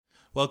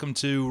Welcome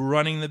to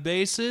Running the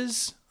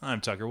Bases.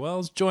 I'm Tucker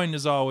Wells, joined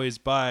as always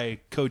by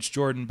Coach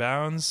Jordan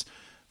Bounds.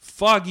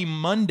 Foggy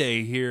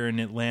Monday here in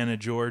Atlanta,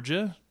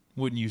 Georgia,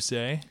 wouldn't you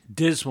say?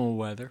 Dismal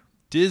weather.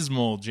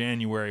 Dismal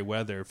January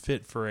weather,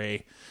 fit for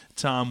a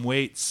Tom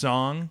Waits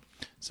song.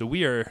 So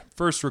we are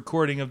first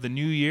recording of the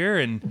new year,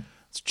 and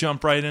let's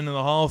jump right into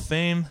the Hall of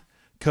Fame.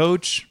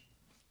 Coach,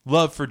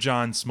 love for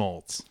John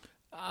Smoltz.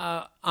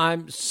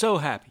 I'm so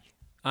happy.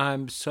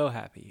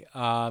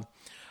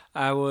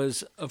 I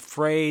was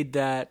afraid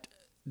that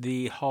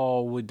the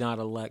Hall would not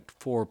elect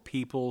 4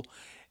 people,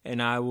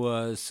 and I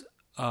was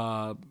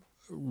I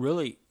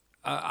really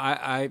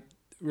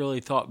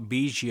thought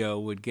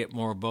Biggio would get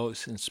more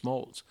votes than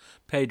Smoltz.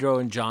 Pedro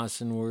and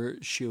Johnson were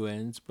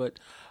shoo-ins, but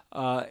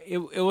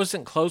it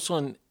wasn't close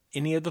on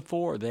any of the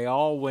 4. They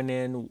all went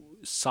in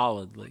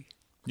solidly.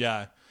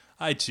 Yeah,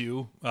 I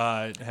too.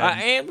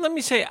 And let me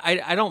say,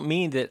 I don't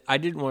mean that I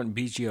didn't want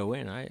Biggio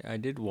in. I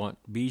did want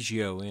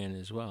Biggio in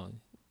as well.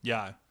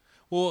 Yeah.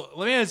 Well,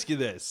 let me ask you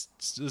this.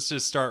 Let's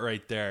just start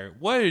right there.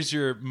 What is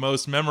your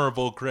most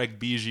memorable Craig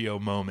Biggio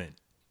moment?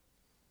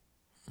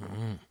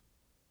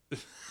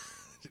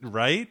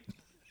 Right?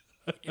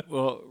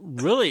 Well,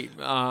 really,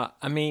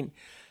 I mean,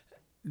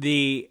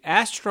 the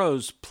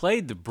Astros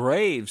played the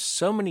Braves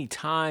so many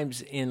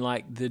times in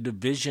like the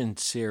division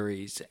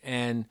series,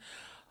 and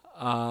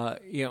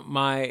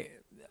my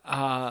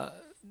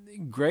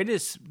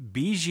greatest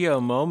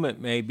Biggio moment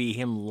may be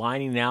him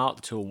lining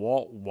out to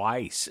Walt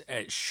Weiss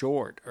at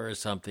short or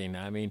something.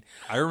 I mean,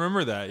 I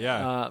remember that.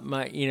 Yeah,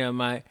 my and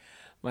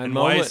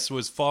moment, Weiss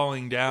was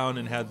falling down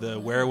and had the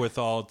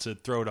wherewithal to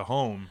throw to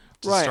home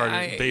to start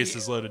a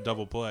bases loaded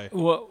double play.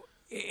 Well,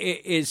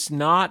 it's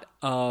not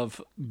of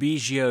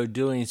Biggio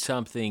doing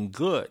something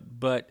good,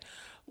 but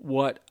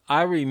what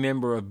I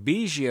remember of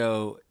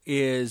Biggio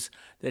is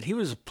that he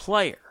was a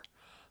player.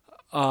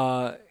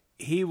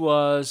 He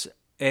was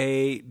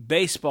a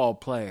baseball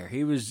player.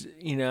 He was,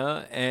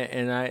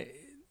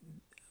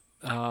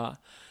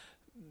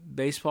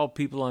 baseball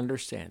people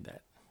understand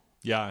that.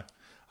 Yeah.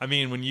 I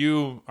mean, when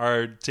you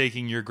are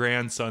taking your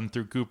grandson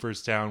through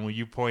Cooperstown, will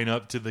you point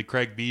up to the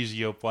Craig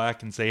Biggio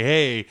plaque and say,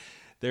 hey,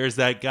 there's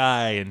that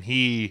guy, and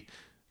he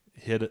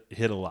hit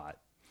a lot?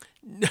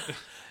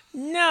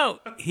 No,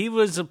 he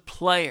was a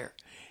player.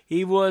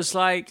 He was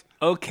like,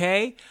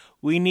 okay,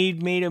 we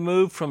need me to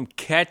move from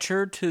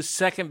catcher to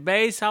second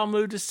base. I'll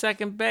move to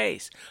second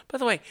base. By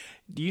the way,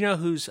 do you know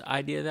whose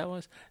idea that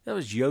was? That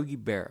was Yogi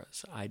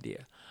Berra's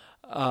idea.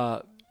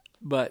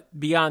 But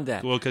beyond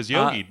that, well, because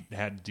Yogi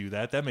had to do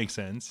that. That makes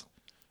sense.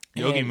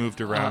 Yogi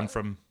moved around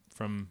from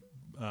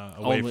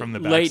away from the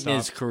backstop. Late in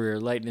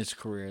his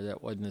career,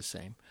 that wasn't the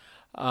same.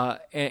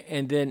 But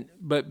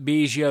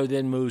Biggio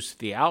then moves to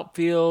the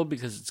outfield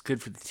because it's good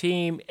for the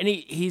team, and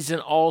he's an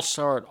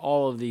all-star at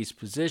all of these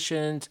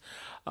positions.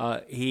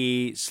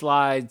 He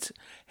slides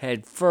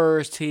head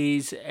first.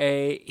 He's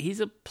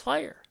a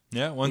player.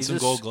 Yeah, won some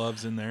Gold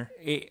Gloves in there.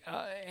 He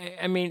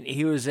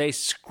was a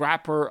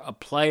scrapper, a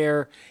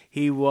player.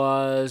 He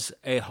was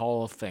a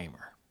Hall of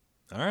Famer.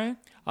 All right.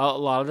 A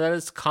lot of that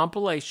is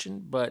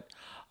compilation, but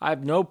I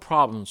have no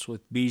problems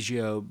with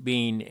Biggio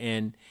being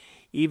in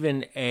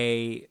even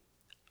a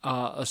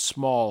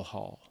small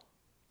hall.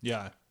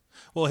 Yeah.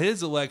 Well,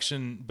 his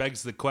election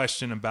begs the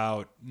question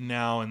about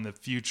now in the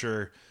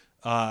future,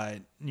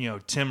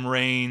 Tim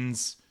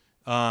Raines,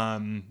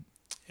 and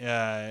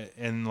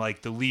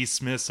like the Lee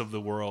Smiths of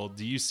the world.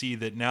 Do you see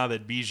that now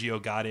that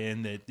Biggio got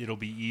in, that it'll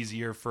be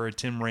easier for a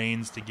Tim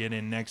Raines to get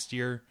in next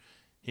year?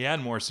 He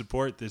had more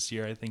support this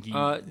year. I think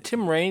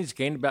Tim Raines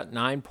gained about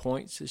 9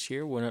 points this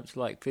year, went up to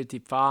like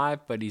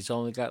 55, but he's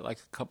only got like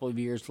a couple of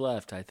years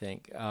left, I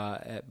think,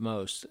 at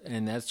most,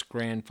 and that's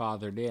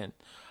grandfathered in.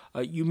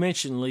 You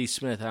mentioned Lee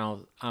Smith. I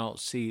don't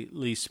see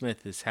Lee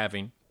Smith as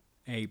having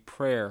a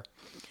prayer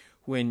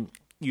when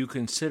you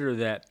consider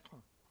that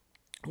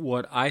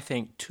what I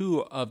think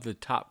 2 of the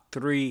top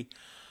 3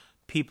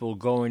 people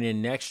going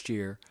in next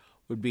year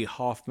would be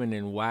Hoffman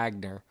and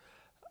Wagner,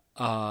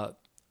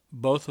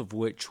 both of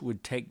which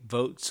would take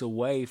votes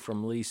away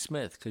from Lee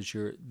Smith because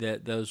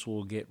those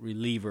will get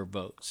reliever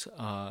votes.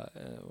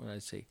 When I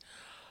see,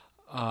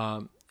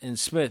 and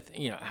Smith,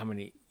 how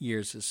many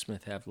years does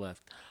Smith have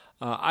left?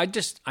 I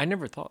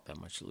never thought that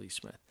much of Lee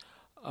Smith.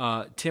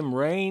 Tim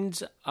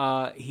Raines,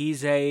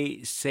 he's a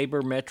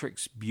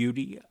sabermetrics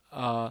beauty.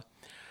 I'll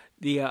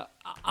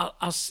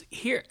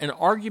hear an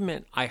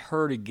argument I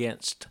heard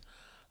against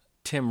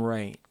Tim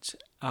Raines.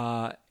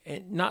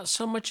 Not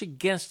so much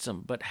against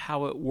him, but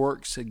how it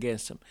works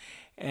against him.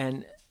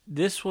 And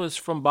this was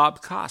from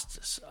Bob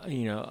Costas,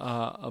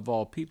 of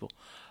all people.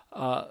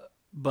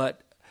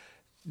 But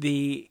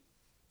he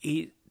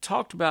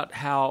talked about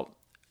how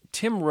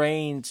Tim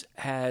Raines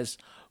has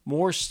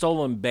more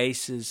stolen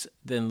bases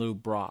than Lou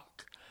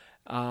Brock.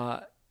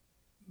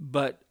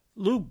 But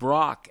Lou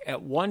Brock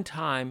at one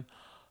time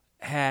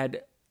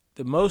had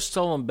the most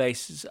stolen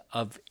bases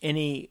of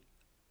any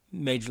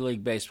Major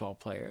League Baseball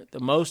player, the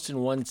most in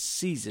one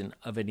season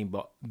of any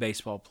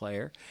baseball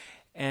player,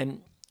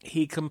 and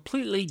he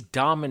completely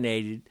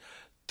dominated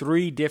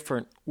 3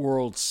 different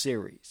World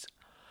Series.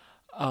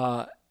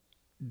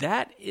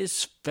 That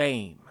is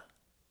fame.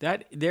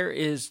 That there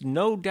is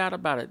no doubt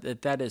about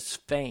it that is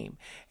fame.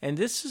 And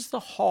this is the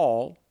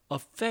Hall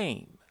of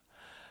Fame.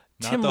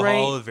 Not the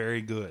Hall of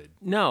Very Good.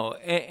 No,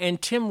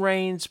 and Tim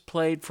Raines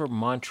played for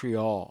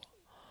Montreal.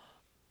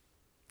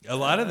 A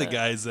lot of the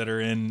guys that are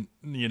in,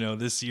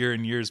 this year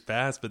and years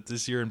past, but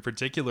this year in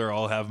particular,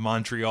 all have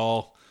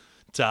Montreal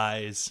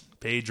ties.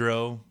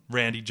 Pedro,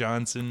 Randy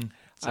Johnson.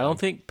 So. I don't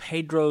think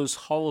Pedro's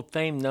Hall of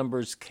Fame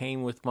numbers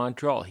came with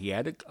Montreal. He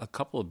had a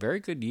couple of very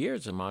good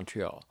years in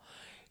Montreal.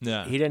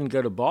 Yeah. He didn't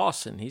go to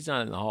Boston. He's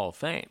not in the Hall of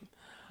Fame.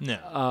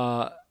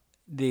 No.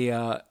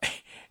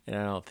 And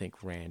I don't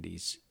think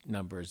Randy's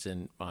numbers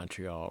in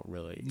Montreal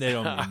really. They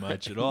don't mean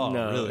much at all,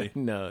 really.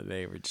 No,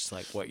 they were just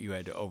like what you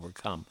had to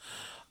overcome.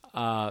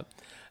 And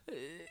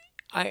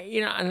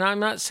I'm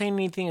not saying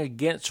anything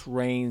against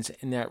Raines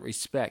in that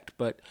respect,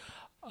 but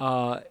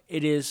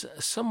it is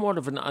somewhat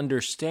of an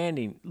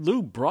understanding.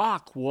 Lou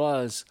Brock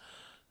was.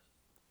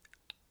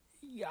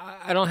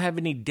 I don't have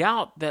any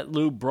doubt that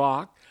Lou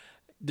Brock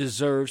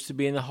deserves to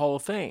be in the Hall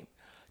of Fame.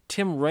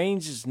 Tim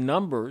Raines'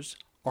 numbers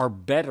are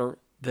better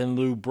than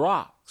Lou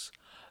Brock's,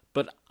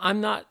 but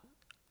I'm not.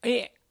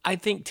 I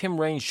think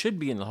Tim Raines should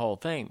be in the Hall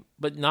of Fame,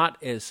 but not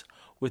as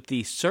with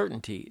the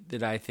certainty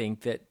that I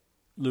think that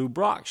Lou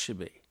Brock should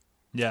be.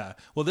 Yeah.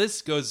 Well,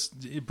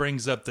 it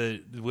brings up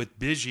with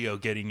Biggio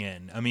getting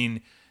in. I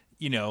mean,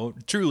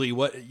 truly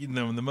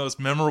the most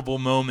memorable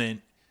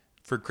moment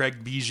for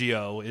Craig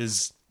Biggio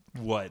is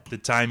the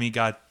time he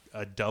got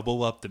a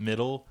double up the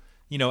middle,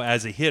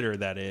 as a hitter,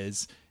 that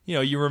is.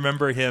 You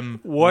remember him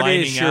What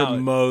lining is your out.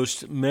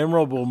 most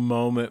memorable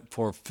moment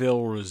for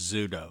Phil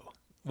Rizzuto?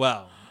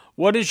 Well,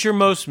 what is your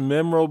most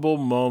memorable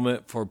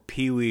moment for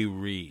Pee Wee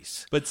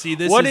Reese? But see,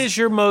 what is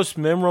your most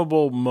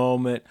memorable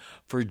moment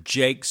for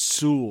Jake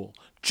Sewell,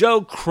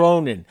 Joe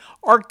Cronin,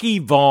 Archie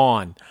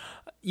Vaughn?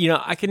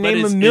 I can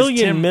name a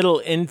million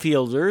middle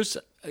infielders,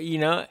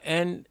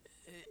 and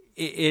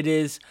it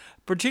is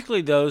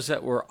particularly those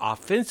that were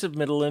offensive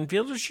middle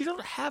infielders. You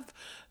don't have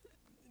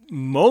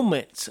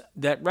moments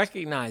that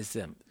recognize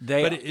them.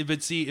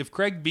 But see, if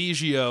Craig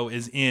Biggio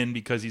is in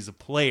because he's a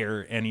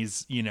player and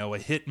he's a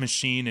hit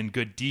machine and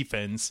good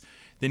defense,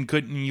 then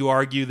couldn't you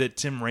argue that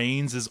Tim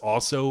Raines is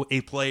also a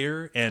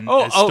player and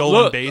a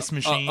stolen base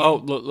machine?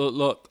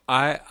 Look!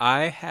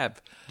 I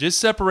have just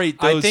separate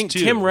those two. I think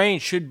Tim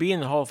Raines should be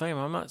in the Hall of Fame.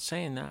 I'm not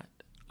saying that.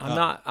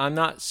 I'm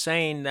not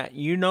saying that.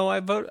 I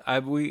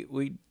voted.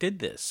 We did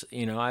this.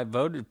 I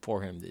voted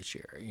for him this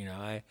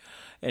year.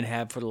 And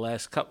have for the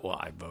last couple. Well,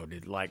 I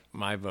voted like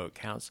my vote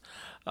counts.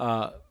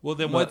 Well,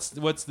 then what's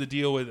the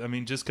deal with? I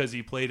mean, just because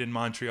he played in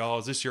Montreal,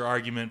 is this your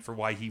argument for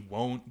why he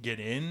won't get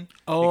in?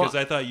 Because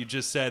I thought you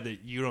just said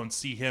that you don't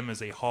see him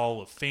as a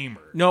Hall of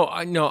Famer. No.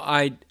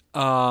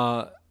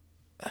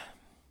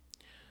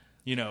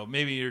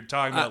 Maybe you're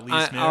talking about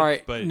Lee Smith. All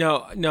right, but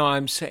no.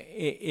 I'm saying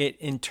it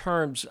in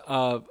terms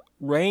of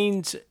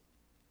Raines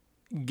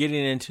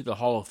getting into the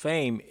Hall of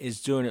Fame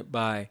is doing it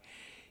by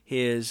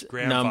his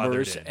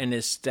numbers and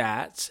his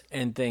stats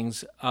and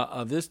things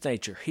of this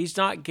nature. He's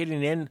not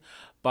getting in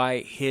by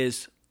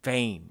his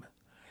fame.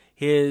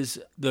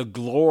 The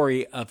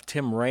glory of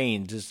Tim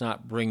Raines is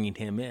not bringing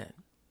him in.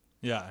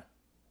 Yeah.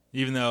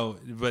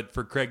 But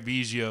for Craig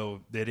Biggio,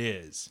 it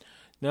is.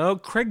 No,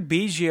 Craig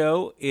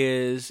Biggio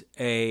is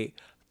a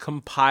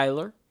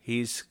compiler.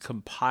 He's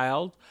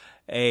compiled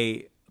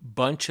a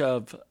bunch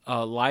of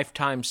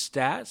lifetime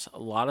stats. A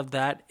lot of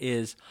that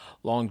is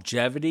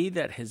longevity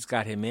that has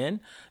got him in.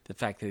 The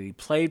fact that he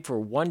played for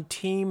one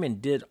team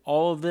and did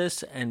all of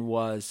this and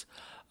was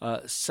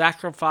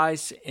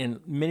sacrificed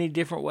in many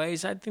different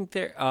ways. I think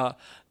the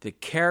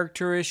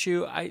character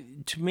issue,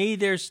 to me,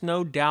 there's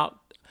no doubt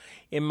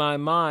in my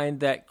mind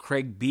that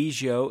Craig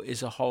Biggio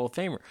is a Hall of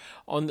Famer.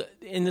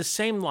 In the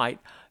same light,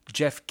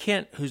 Jeff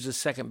Kent, who's a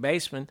second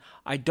baseman,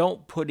 I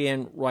don't put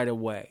in right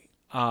away.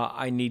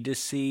 I need to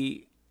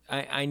see.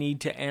 I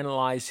need to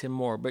analyze him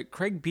more. But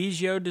Craig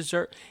Biggio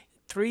deserves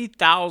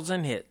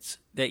 3,000 hits.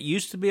 That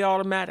used to be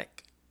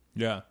automatic.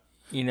 Yeah.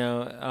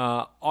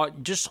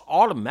 Just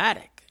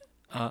automatic.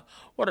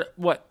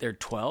 What? There are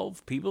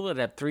 12 people that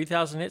have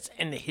 3,000 hits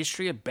in the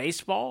history of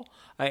baseball?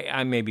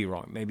 I may be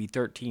wrong. Maybe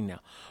 13 now.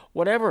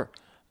 Whatever.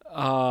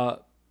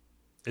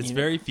 It's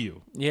very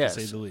few, yes,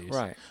 to say the least.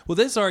 Right. Well,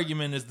 this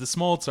argument is the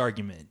Smoltz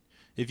argument.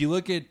 If you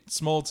look at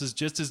Smoltz as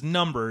just as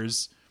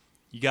numbers,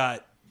 you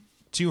got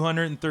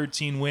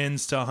 213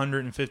 wins to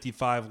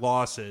 155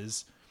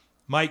 losses.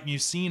 Mike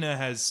Mussina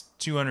has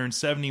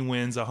 270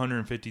 wins,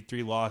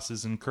 153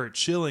 losses, and Curt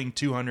Schilling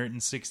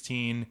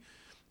 216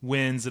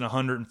 wins and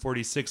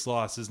 146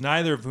 losses,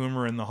 neither of whom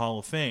are in the Hall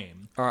of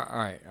Fame. All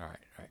right.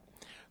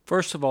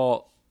 First of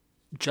all,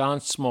 John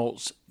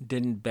Smoltz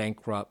didn't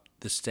bankrupt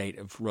the state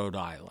of Rhode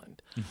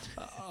Island.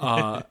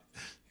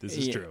 This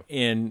is true.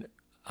 And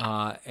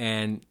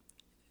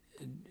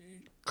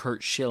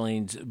Curt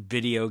Schilling's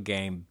video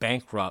game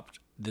bankrupt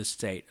the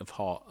state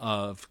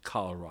of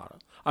Colorado.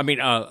 I mean,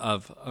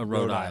 of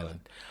Rhode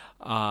Island.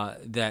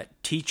 that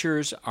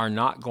teachers are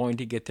not going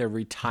to get their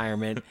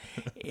retirement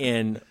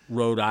in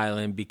Rhode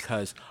Island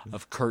because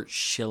of Curt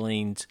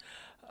Schilling's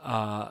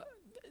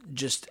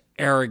just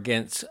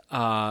arrogance.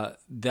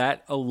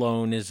 That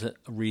alone is a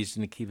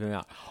reason to keep him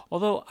out.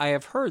 Although I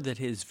have heard that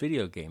his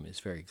video game is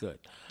very good.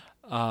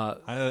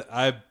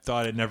 I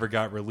thought it never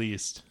got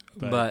released,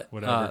 but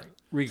whatever.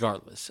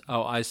 Regardless,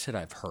 I said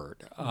I've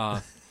heard.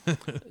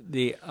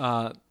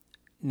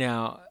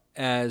 Now,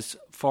 as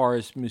far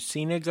as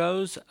Mussina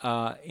goes,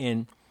 I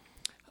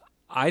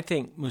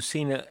think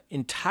Mussina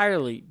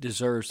entirely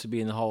deserves to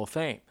be in the Hall of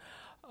Fame.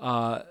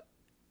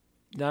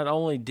 Not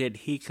only did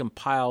he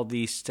compile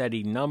these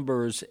steady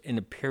numbers in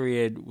a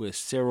period with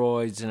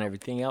steroids and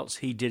everything else,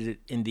 he did it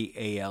in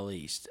the AL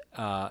East.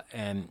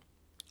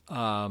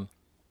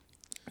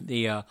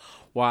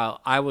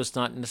 While I was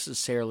not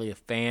necessarily a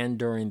fan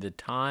during the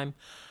time,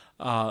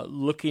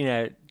 looking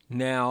at it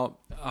now,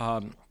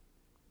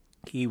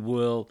 he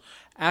will,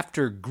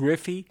 after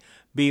Griffey,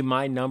 be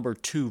my number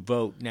 2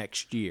 vote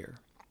next year.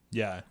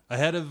 Yeah,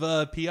 ahead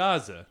of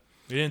Piazza.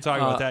 We didn't talk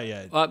about that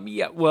yet.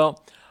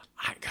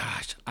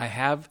 I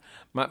have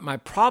my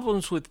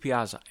problems with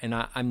Piazza, and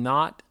I'm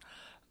not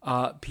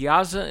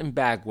Piazza and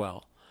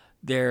Bagwell.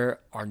 There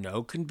are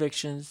no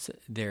convictions.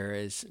 There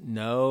is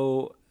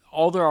no.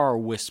 All there are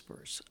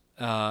whispers,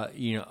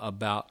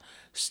 about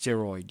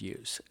steroid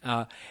use,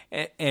 and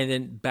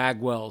then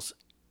Bagwell's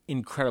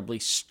incredibly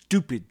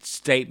stupid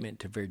statement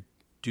to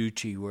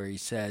Verducci, where he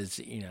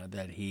says,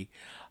 that he,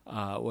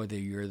 whether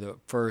you're the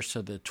first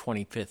or the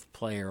 25th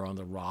player on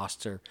the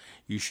roster,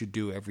 you should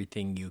do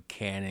everything you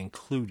can,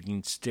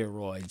 including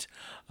steroids,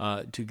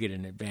 to get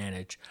an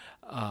advantage.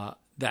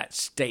 That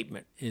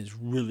statement is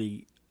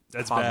really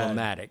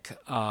problematic.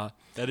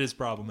 That is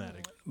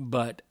problematic.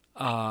 But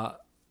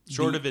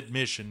short of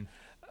admission.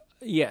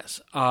 Yes,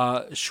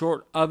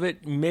 short of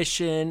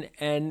admission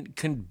and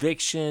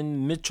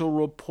conviction, Mitchell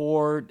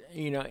report,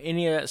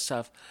 any of that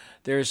stuff,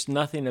 there's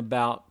nothing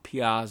about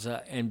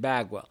Piazza and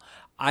Bagwell.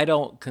 I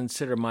don't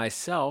consider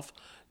myself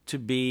to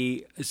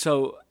be,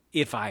 so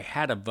if I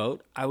had a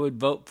vote, I would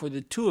vote for the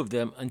 2 of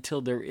them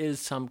until there is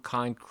some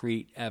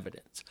concrete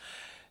evidence.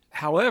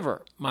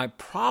 However, my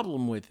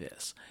problem with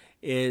this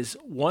is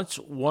once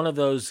one of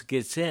those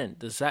gets in,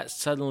 does that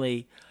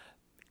suddenly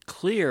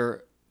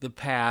clear the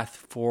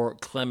path for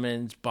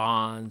Clemens,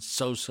 Bonds,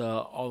 Sosa,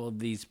 all of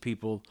these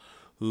people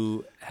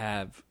who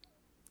have,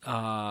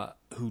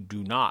 who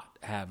do not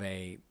have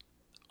a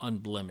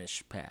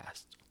unblemished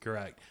past?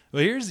 Correct.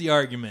 Well, here's the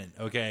argument,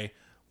 okay?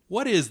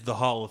 What is the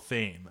Hall of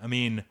Fame? I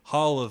mean,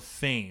 Hall of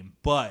Fame,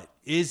 but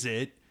is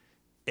it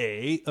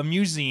A, a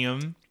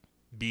museum,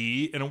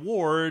 B, an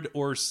award,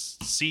 or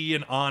C,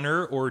 an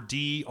honor, or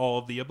D, all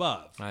of the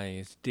above? I think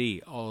it's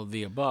D, all of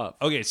the above.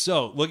 Okay,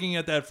 so looking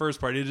at that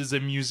first part, it is a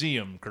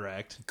museum,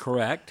 correct?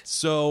 Correct.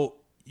 So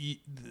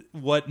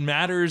what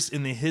matters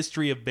in the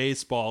history of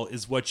baseball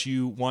is what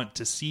you want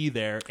to see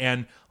there,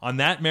 and on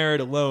that merit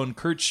alone,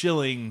 Curt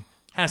Schilling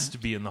has to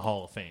be in the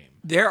Hall of Fame.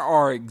 There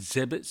are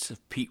exhibits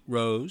of Pete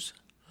Rose,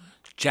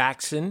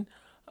 Jackson,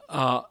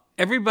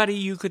 everybody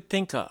you could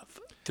think of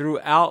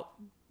throughout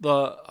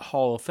the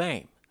Hall of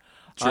Fame.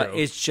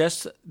 It's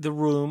just the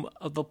room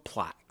of the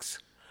plaques.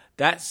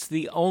 That's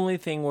the only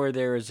thing where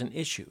there is an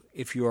issue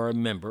if you are a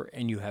member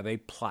and you have a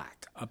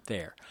plaque up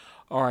there.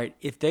 All right,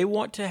 if they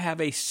want to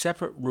have a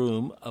separate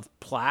room of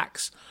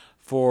plaques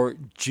for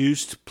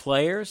juiced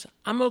players,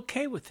 I'm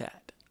okay with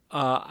that.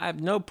 I have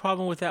no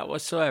problem with that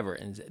whatsoever.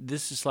 And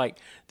this is like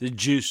the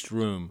juiced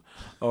room,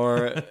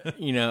 or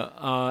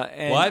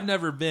well, I've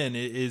never been.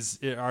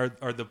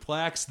 Are the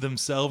plaques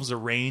themselves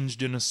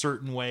arranged in a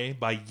certain way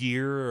by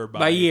year or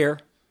by year?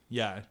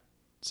 Yeah.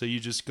 So you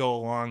just go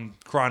along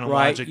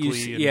chronologically,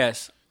 right?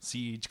 Yes. See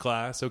each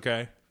class.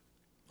 Okay,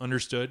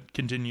 understood.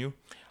 Continue.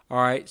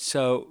 All right.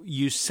 So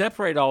you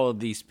separate all of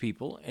these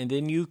people, and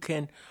then you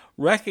can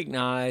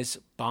recognize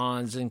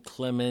Bonds and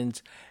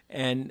Clemens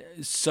and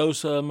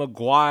Sosa,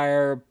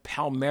 McGuire,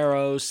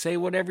 Palmeiro. Say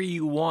whatever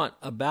you want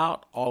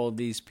about all of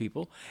these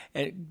people,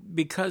 and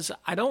because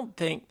I don't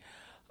think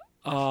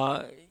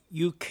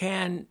you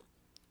can.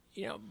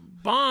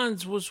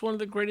 Bonds was one of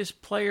the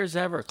greatest players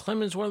ever.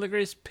 Clemens one of the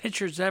greatest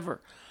pitchers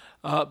ever.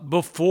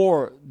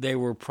 Before they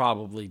were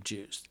probably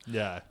juiced.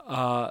 Yeah.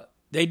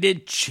 They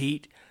did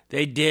cheat.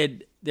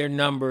 Their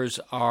numbers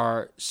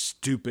are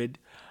stupid.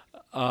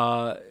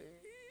 But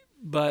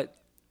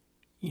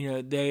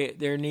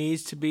there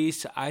needs to be,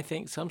 I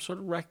think, some sort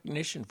of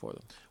recognition for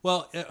them.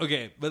 Well,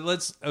 okay, but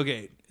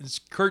it's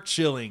Curt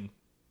Schilling.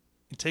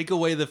 Take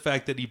away the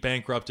fact that he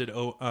bankrupted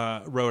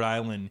Rhode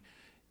Island.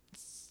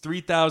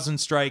 3,000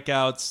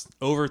 strikeouts,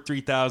 over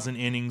 3,000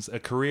 innings, a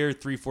career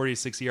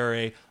 3.46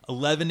 ERA,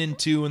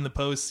 11-2 in the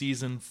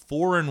postseason,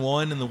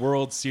 4-1 in the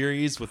World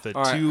Series with a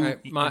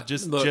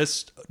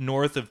just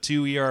north of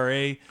 2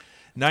 ERA,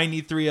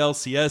 93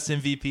 LCS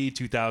MVP,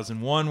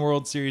 2001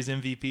 World Series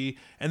MVP,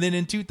 and then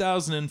in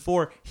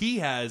 2004 he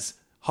has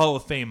Hall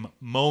of Fame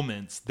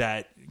moments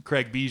that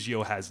Craig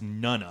Biggio has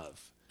none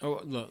of. Oh,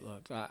 look,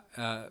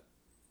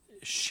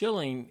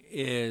 Schilling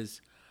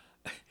is.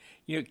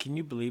 Can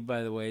you believe,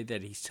 by the way,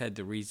 that he said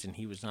the reason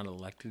he was not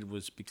elected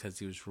was because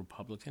he was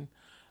Republican?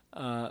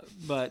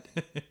 But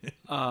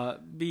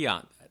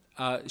beyond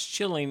that,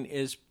 Schilling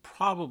is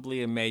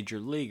probably a major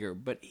leaguer,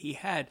 but he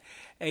had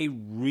a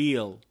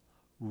real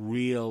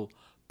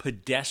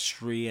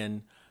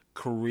pedestrian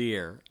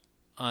career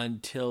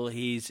until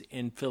he's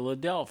in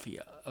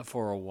Philadelphia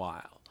for a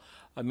while.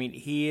 I mean,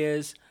 he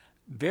is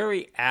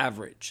very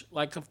average,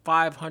 like a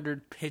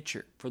 500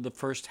 pitcher for the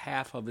first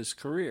half of his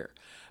career.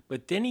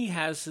 But then he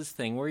has this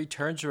thing where he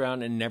turns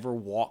around and never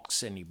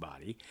walks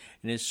anybody,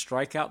 and his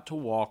strikeout to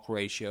walk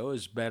ratio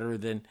is better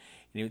than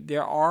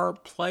there are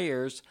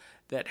players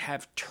that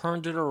have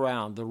turned it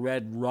around, the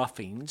Red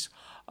Roughings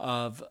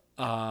of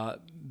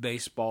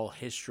baseball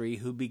history,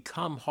 who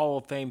become Hall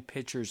of Fame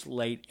pitchers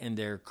late in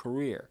their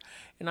career.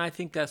 And I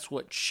think that's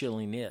what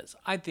Schilling is.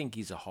 I think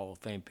he's a Hall of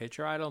Fame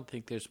pitcher. I don't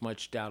think there's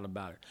much doubt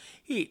about it.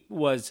 He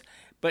was,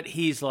 but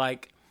he's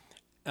like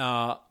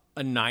a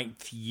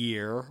ninth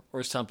year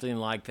or something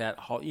like that,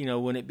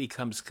 when it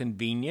becomes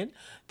convenient.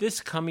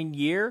 This coming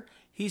year,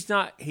 he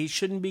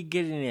shouldn't be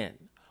getting in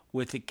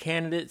with the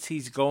candidates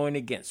he's going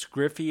against.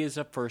 Griffey is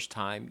a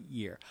first-time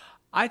year.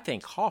 I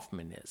think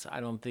Hoffman is. I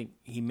don't think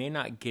he may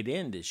not get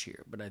in this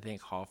year, but I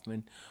think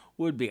Hoffman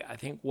would be. I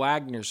think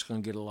Wagner's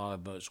going to get a lot of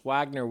votes.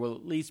 Wagner will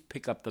at least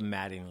pick up the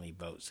Mattingly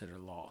votes that are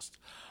lost.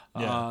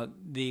 Yeah.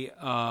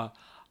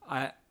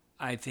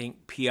 I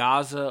think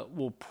Piazza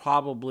will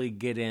probably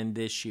get in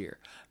this year.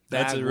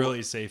 That's a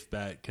really safe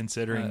bet,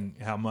 considering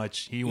how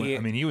much he went. I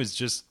mean, he was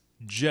just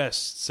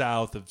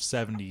south of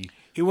 70%.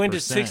 He went to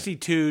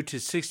 62 to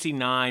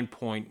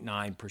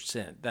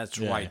 69.9%. That's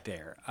right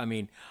there. I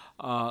mean,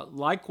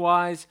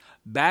 likewise,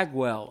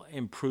 Bagwell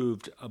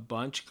improved a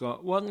bunch.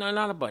 Well, no,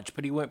 not a bunch,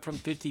 but he went from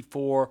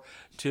 54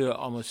 to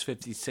almost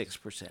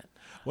 56%.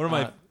 One of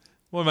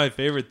my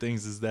favorite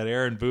things is that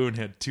Aaron Boone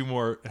had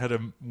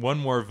one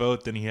more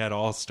vote than he had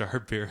All-Star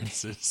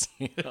appearances.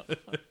 Really.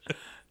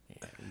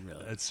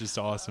 That's just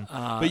awesome.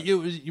 But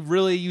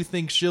you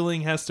think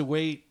Schilling has to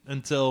wait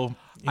until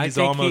he's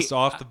almost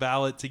off the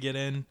ballot to get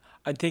in?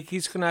 I think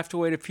he's going to have to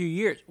wait a few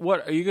years.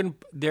 What are you going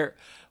to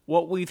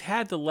What we've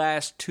had the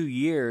last 2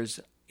 years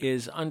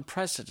is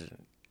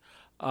unprecedented.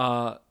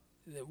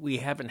 We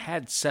haven't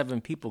had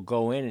 7 people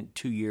go in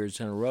 2 years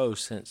in a row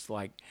since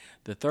like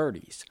the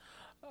 30s.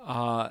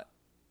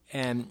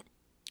 And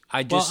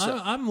I just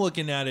I'm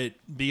looking at it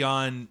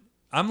beyond.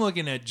 I'm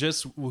looking at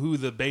just who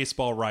the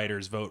baseball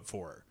writers vote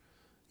for.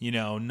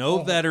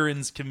 No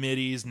veterans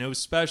committees, no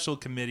special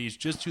committees,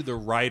 just who the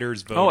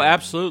writers vote. Oh,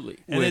 absolutely.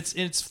 And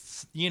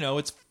it's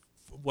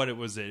what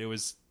was it? It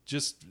was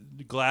just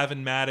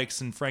Glavin,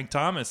 Maddox, and Frank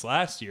Thomas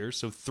last year,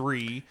 so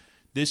 3.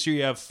 This year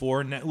you have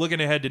 4.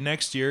 Looking ahead to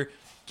next year,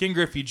 Ken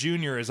Griffey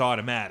Jr. is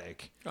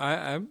automatic.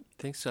 I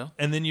think so.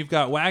 And then you've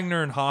got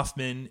Wagner and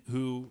Hoffman,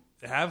 who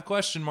have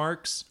question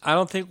marks. I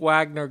don't think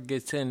Wagner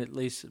gets in at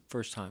least the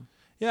first time.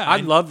 Yeah,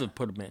 I'd love to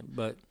put him in,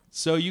 but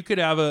so you could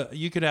have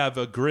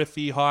a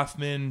Griffey,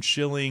 Hoffman,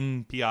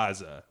 Schilling,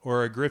 Piazza,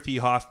 or a Griffey,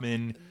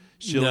 Hoffman,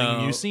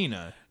 Schilling,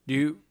 Mussina.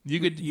 You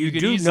could do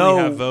easily know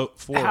have vote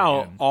 4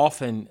 how again.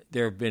 Often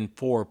there have been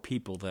 4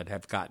 people that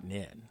have gotten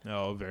in.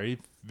 Oh, very,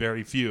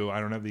 very few. I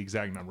don't have the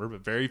exact number,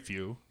 but very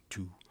few.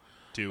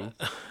 2.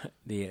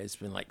 Yeah, it's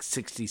been like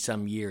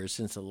 60-some years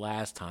since the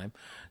last time.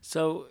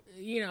 So,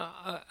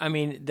 I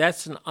mean,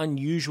 that's an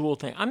unusual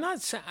thing. I'm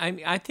not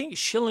saying, I think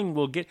Schilling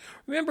will get,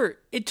 remember,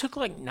 it took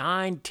like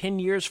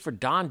 9-10 years for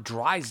Don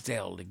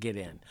Drysdale to get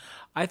in.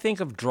 I think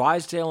of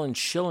Drysdale and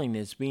Schilling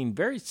as being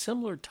very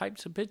similar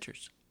types of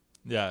pitchers.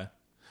 Yeah.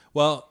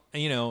 Well,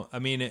 I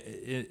mean,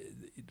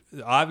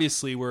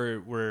 obviously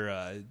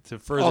we're to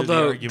further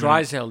Although the argument.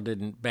 Drysdale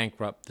didn't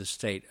bankrupt the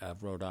state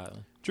of Rhode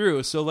Island.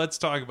 True. So let's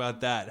talk about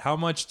that. How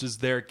much does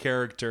their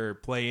character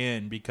play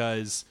in?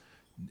 Because,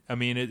 I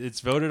mean, it's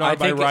voted on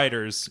by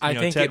writers.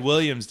 Ted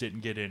Williams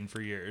didn't get in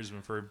for years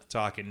when we're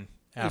talking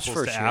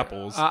apples to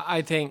apples.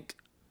 I think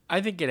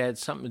it had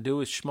something to do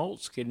with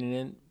Schmaltz getting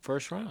in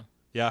first round.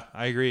 Yeah,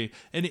 I agree.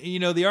 And,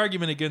 the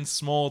argument against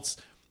Schmaltz,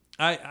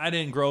 I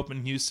didn't grow up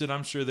in Houston.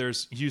 I'm sure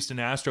there's Houston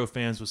Astro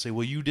fans will say,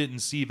 well, you didn't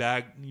see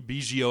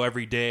Biggio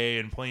every day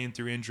and playing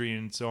through injury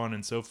and so on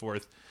and so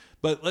forth.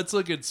 But let's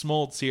look at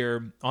Schmaltz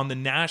here on the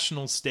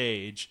national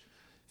stage.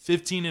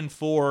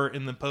 15-4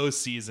 in the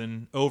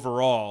postseason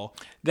overall.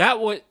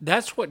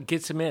 That's what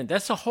gets him in.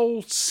 That's a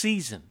whole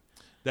season.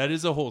 That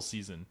is a whole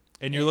season.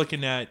 And you're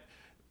looking at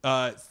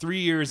 3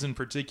 years in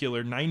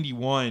particular.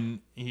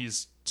 91,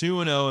 he's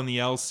 2-0 in the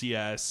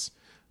LCS.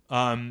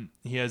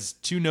 He has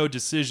 2 no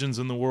decisions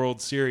in the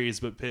World Series,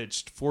 but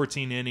pitched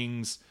 14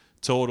 innings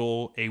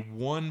total, a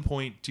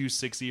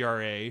 1.26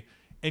 ERA,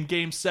 and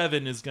Game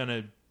 7 is going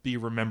to be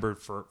remembered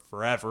for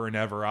forever and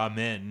ever,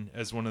 amen,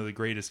 as one of the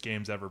greatest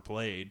games ever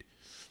played.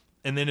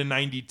 And then in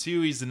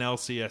 92, he's an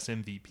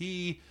LCS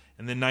MVP,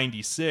 and then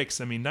 96,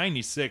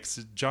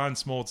 John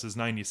Smoltz's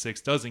 96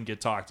 doesn't get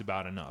talked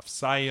about enough.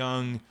 Cy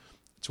Young,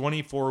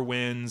 24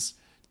 wins,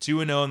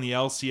 2-0 in the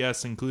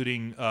LCS,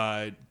 including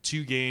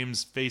 2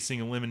 games facing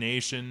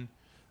elimination.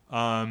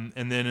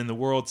 And then in the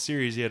World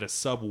Series, he had a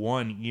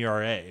sub-1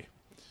 ERA.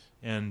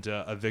 and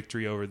a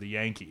victory over the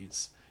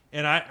Yankees.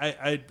 And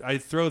I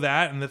throw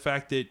that and the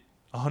fact that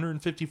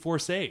 154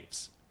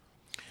 saves.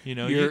 You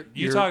know,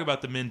 you talk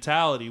about the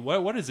mentality.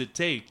 What does it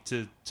take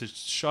to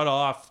shut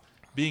off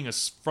being a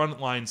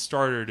frontline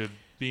starter to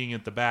being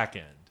at the back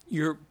end?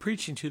 You're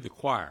preaching to the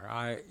choir.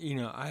 I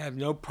have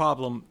no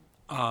problem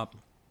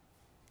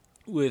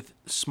with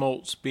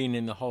Smoltz being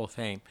in the Hall of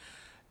Fame.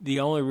 The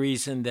only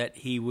reason that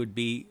he would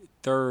be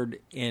third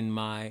in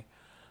my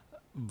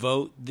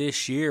vote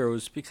this year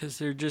was because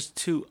they're just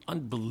two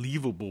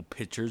unbelievable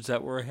pitchers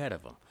that were ahead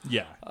of him.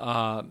 Yeah.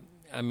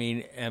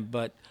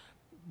 But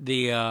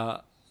the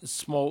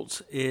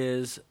Smoltz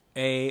is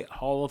a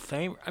Hall of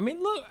Famer. I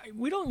mean, look,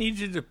 we don't need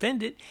to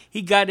defend it.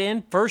 He got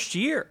in first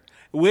year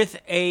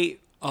with a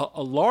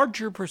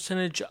larger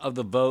percentage of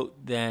the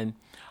vote than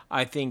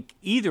I think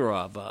either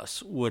of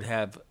us would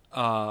have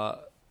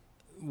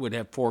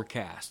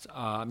forecast.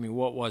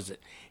 What was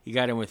it? He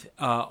got in with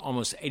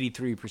almost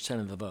 83%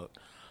 of the vote.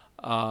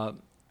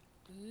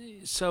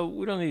 So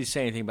we don't need to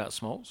say anything about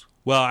Smoltz.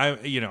 Well,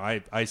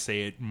 I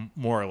say it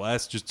more or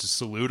less just to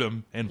salute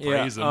him and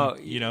praise him.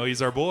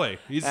 He's our boy.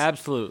 He's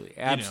absolutely.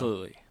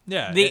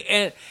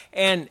 Yeah.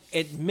 And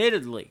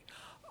admittedly,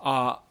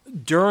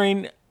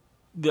 during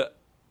the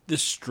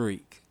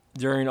streak,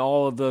 during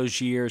all of those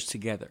years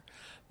together,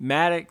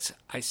 Maddox,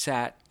 I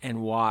sat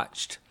and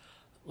watched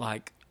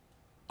like,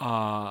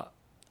 oh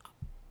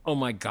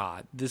my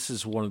God, this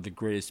is one of the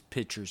greatest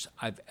pitchers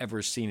I've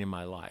ever seen in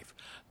my life.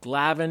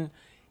 Glavine,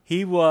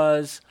 he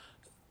was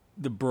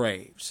the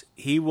Braves.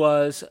 He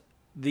was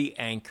the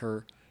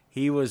anchor.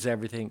 He was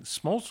everything.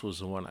 Smoltz was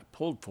the one I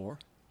pulled for.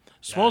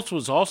 Smoltz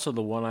was also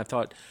the one I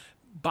thought,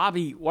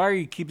 Bobby, why are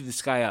you keeping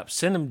this guy up?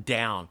 Send him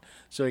down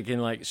so he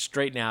can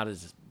straighten out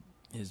his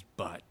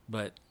butt.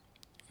 But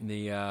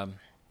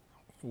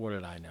what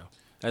did I know?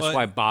 That's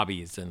why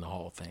Bobby is in the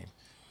Hall of Fame.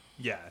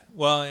 Yeah.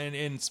 Well,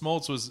 and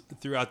Smoltz was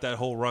throughout that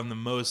whole run the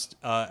most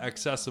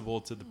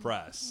accessible to the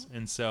press.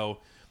 And so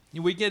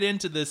we get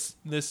into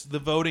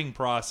the voting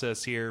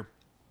process here.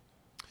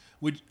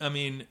 Would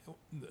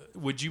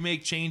you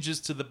make changes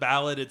to the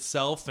ballot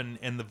itself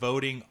and the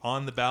voting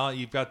on the ballot?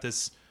 You've got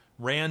this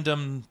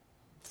random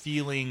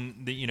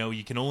feeling that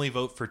you can only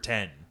vote for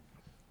 10.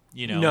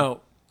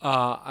 No,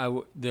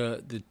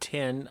 the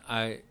 10.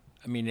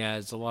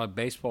 As a lot of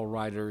baseball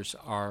writers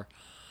are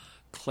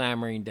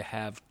clamoring to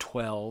have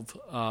 12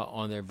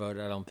 on their vote,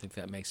 I don't think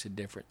that makes a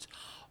difference.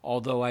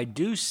 Although I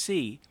do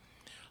see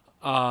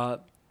the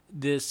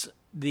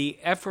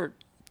effort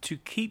to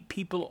keep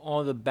people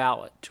on the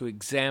ballot, to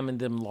examine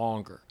them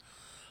longer.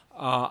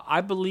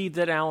 I believe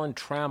that Alan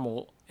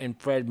Trammell and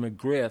Fred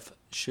McGriff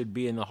should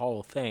be in the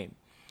Hall of Fame.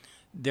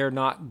 They're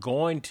not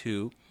going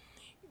to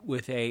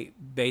with a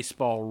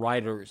baseball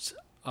writer's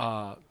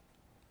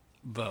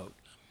vote.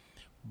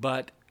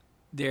 But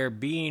their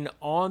being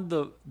on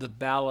the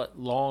ballot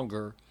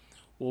longer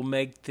will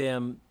make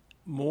them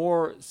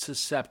more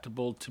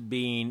susceptible to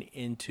being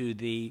into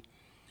the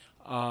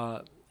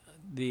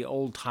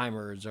old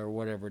timers or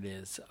whatever it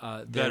is,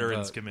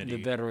 Veterans Committee.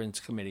 The Veterans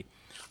Committee.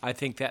 I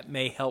think that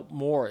may help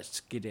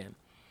Morris get in.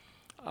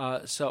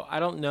 So I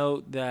don't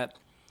know that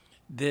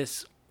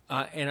this,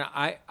 and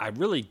I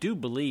really do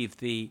believe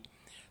the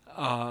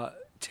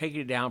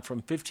taking it down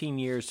from 15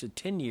 years to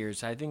 10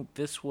 years. I think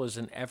this was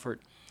an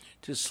effort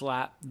to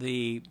slap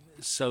the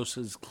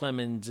Sosas,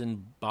 Clemens,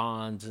 and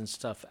Bonds and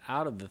stuff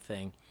out of the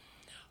thing.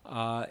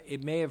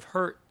 It may have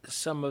hurt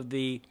some of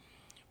the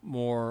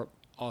more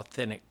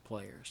authentic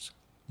players.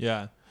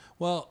 Yeah.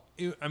 Well,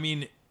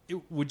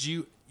 would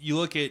you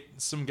look at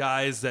some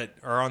guys that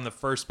are on the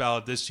first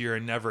ballot this year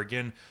and never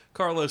again?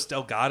 Carlos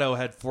Delgado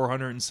had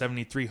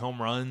 473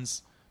 home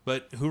runs,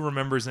 but who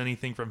remembers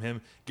anything from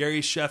him?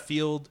 Gary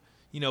Sheffield,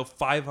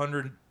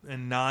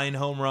 509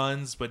 home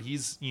runs, but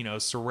he's,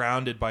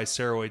 surrounded by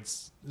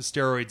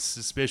steroids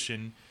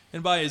suspicion.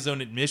 And by his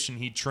own admission,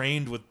 he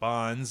trained with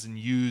Bonds and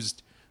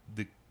used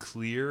the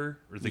clear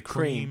or the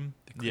cream.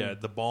 Yeah,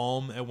 the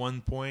balm at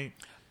one point.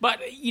 But,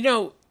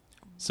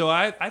 So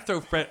I throw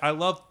Fred. I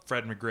love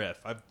Fred McGriff.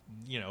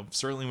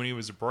 Certainly when he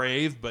was a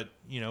Brave, but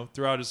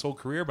throughout his whole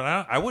career.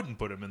 But I wouldn't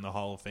put him in the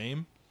Hall of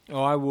Fame.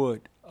 Oh, I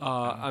would.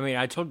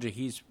 I told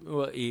you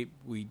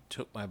we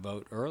took my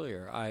vote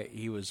earlier.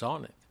 He was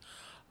on it,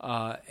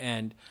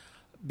 and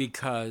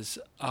because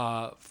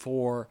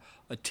for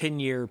a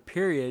 10-year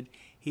period,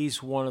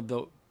 he's one of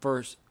the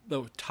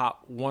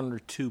top one or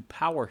two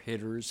power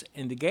hitters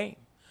in the game.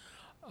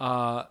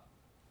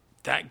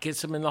 That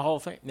gets him in the Hall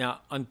of Fame.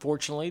 Now,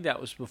 unfortunately, that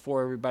was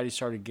before everybody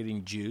started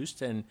getting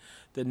juiced, and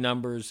the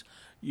numbers,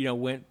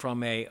 went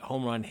from a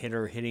home run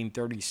hitter hitting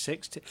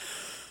 36 to,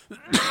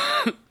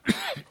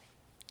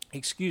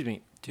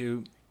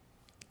 to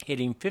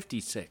hitting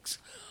 56.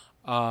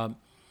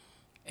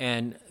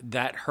 And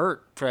that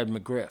hurt Fred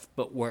McGriff.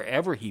 But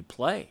wherever he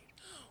played,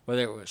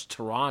 whether it was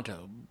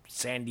Toronto,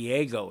 San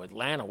Diego,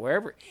 Atlanta,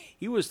 wherever,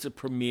 he was the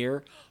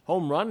premier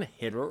home run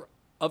hitter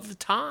of the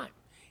time.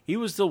 He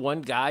was the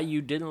one guy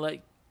you didn't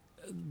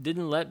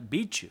let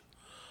beat you.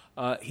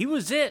 He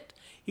was it.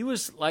 He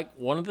was like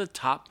one of the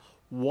top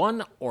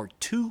one or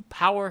two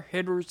power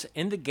hitters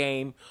in the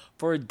game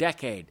for a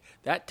decade.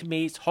 That to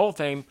me is Hall of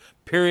Fame,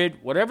 period.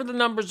 Whatever the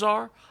numbers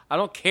are, I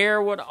don't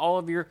care what all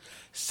of your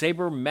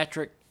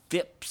sabermetric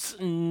FIPS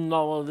and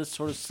all of this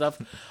sort of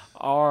stuff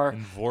are.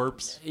 And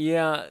VORPs.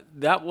 Yeah,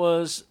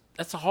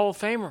 that's a Hall of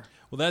Famer.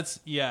 Well,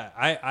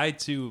 I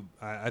too,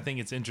 I think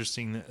it's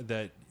interesting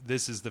that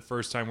this is the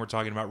first time we're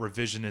talking about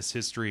revisionist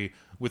history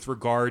with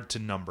regard to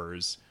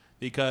numbers,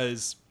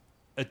 because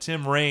a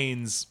Tim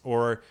Raines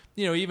or,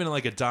 even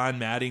like a Don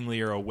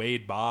Mattingly or a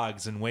Wade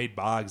Boggs, and Wade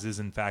Boggs is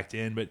in fact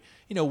in, but,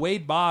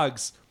 Wade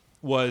Boggs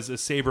was a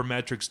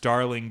sabermetrics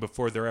darling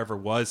before there ever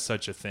was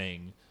such a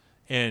thing.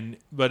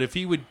 But if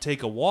he would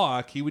take a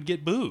walk, he would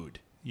get booed.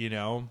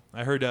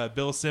 I heard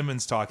Bill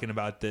Simmons talking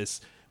about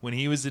this when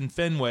he was in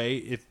Fenway.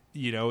 If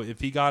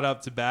he got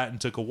up to bat and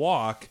took a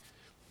walk,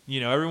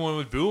 everyone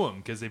would boo him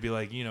because they'd be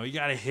like, you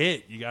got to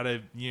hit, you got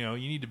to, you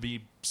need to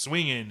be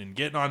swinging and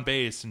getting on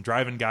base and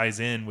driving guys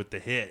in with the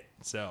hit.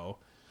 So,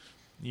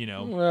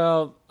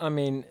 Well, I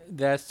mean,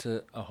 that's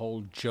a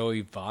whole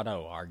Joey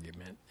Votto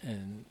argument,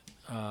 and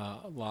a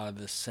lot of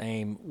the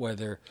same.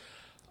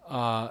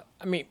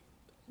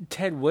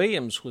 Ted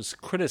Williams was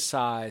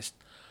criticized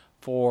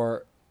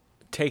for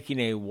taking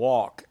a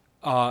walk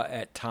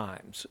at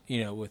times,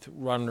 with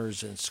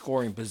runners in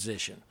scoring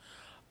position.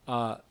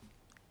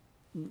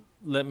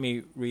 Let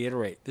me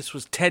reiterate, this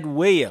was Ted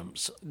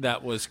Williams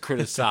that was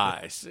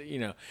criticized.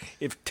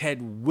 If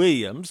Ted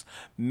Williams,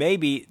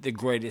 maybe the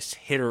greatest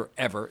hitter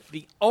ever,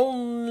 the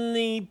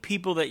only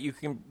people that you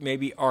can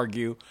maybe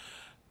argue,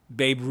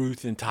 Babe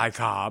Ruth and Ty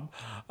Cobb,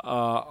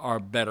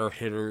 are better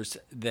hitters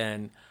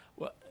than,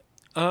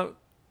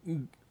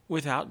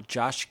 without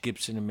Josh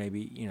Gibson and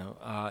maybe,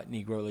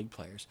 Negro League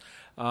players.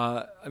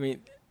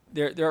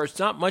 There's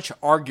not much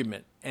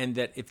argument, and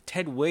that if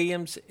Ted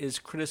Williams is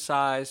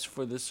criticized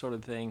for this sort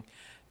of thing,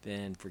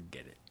 then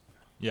forget it.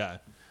 Yeah.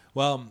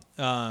 Well,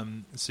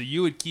 so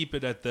you would keep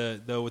it at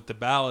with the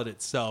ballot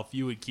itself,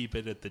 you would keep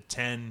it at the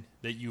 10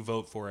 that you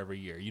vote for every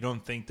year. You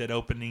don't think that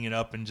opening it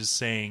up and just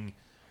saying,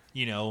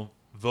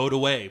 vote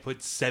away,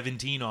 put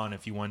 17 on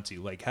if you want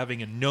to, like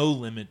having a no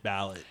limit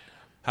ballot.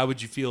 How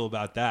would you feel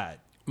about that?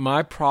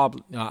 My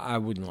problem, I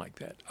wouldn't like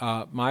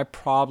that. My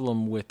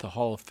problem with the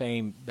Hall of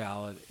Fame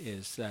ballot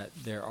is that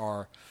there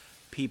are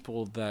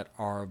people that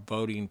are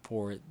voting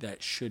for it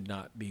that should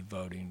not be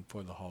voting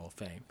for the Hall of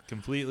Fame.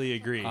 Completely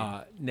agree.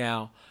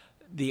 Now,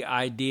 the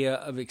idea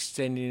of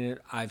extending it,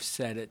 I've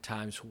said at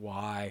times,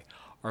 why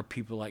are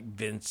people like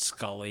Vince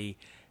Scully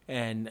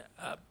and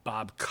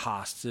Bob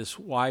Costas,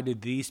 why do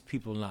these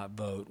people not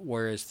vote?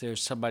 Whereas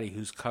there's somebody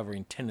who's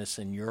covering tennis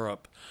in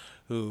Europe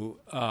who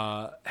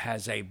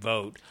has a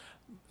vote.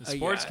 The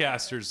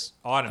sportscasters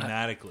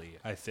automatically,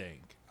 I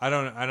think.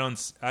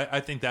 I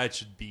think that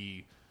should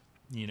be,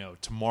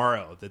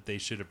 tomorrow, that they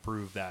should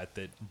approve that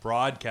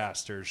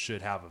broadcasters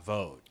should have a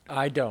vote.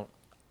 I don't.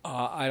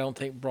 I don't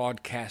think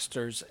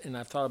broadcasters, and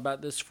I've thought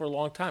about this for a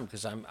long time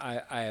because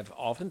I have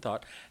often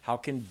thought, how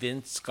can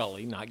Vince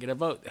Scully not get a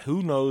vote?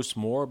 Who knows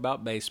more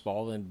about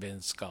baseball than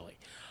Vince Scully?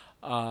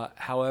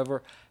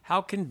 However,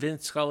 how can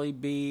Vince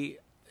Scully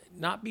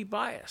not be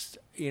biased?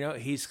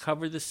 He's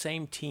covered the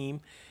same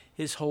team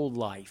his whole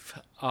life,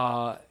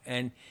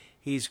 and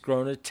he's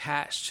grown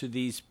attached to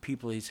these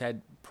people. He's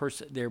had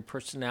their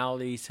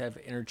personalities have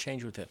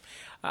interchanged with him.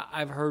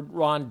 I've heard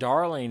Ron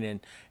Darling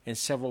and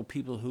several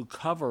people who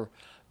cover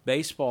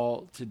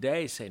baseball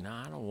today say,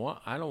 "No,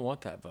 I don't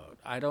want that vote.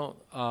 I don't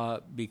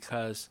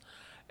because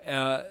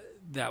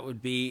that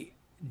would be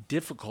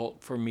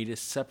difficult for me to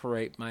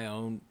separate my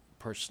own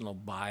personal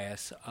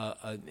bias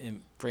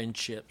in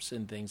friendships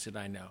and things that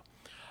I know."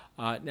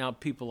 Now,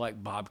 people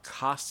like Bob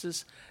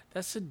Costas,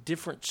 that's a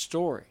different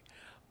story.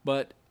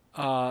 But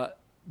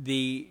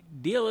the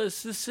deal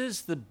is, this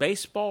is the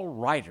Baseball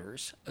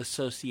Writers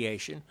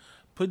Association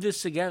put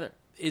this together.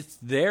 It's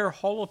their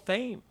Hall of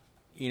Fame.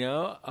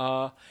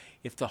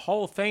 If the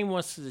Hall of Fame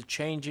wants to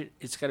change it,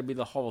 it's got to be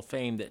the Hall of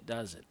Fame that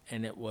does it.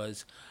 And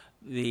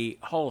the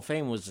Hall of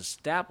Fame was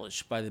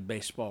established by the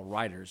Baseball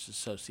Writers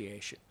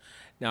Association.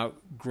 Now,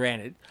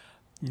 granted,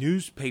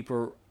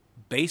 newspaper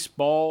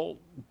baseball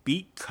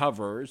beat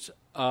covers,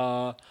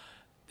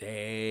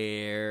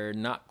 they're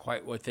not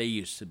quite what they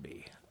used to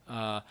be.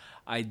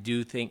 I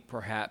do think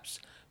perhaps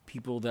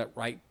people that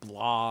write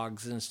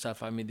blogs and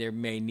stuff, there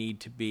may need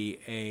to be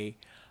a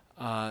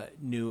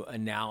new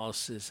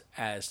analysis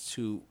as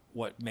to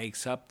what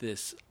makes up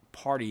this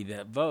party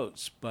that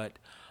votes, but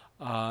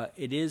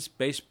it is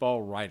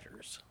baseball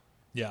writers.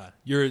 Yeah,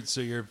 you're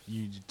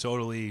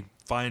totally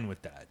fine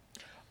with that.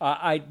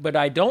 But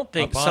I don't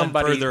think upon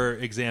further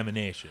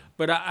examination.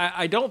 But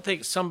I don't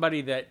think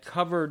somebody that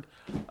covered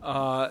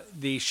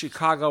the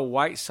Chicago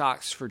White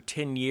Sox for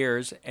 10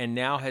 years and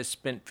now has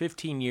spent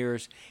 15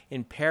 years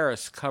in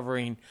Paris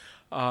covering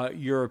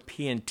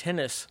European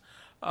tennis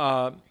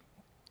for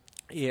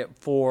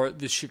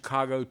the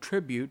Chicago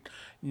Tribune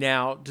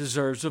now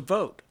deserves a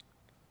vote.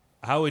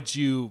 How would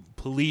you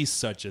police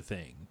such a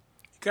thing?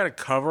 You got to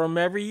cover them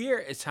every year.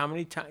 It's how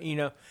many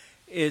times,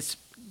 it's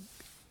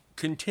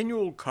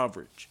continual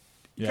coverage.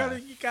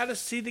 You gotta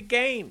see the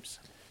games.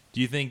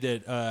 Do you think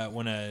that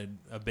when a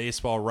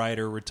baseball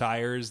writer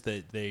retires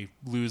that they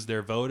lose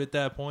their vote at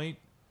that point?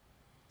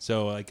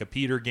 So like a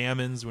Peter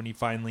Gammons, when he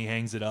finally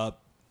hangs it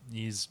up,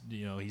 he's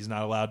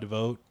not allowed to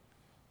vote.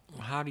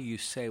 How do you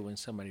say when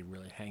somebody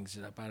really hangs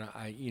it up?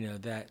 I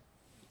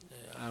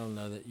don't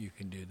know that you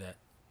can do that.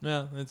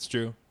 Yeah, that's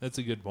true. That's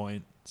a good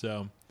point.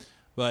 So,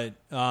 but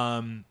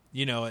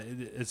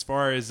as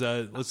far as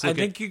let's look. I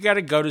think you got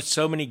to go to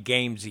so many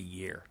games a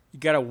year. You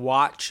got to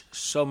watch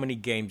so many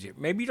games a year.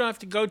 Maybe you don't have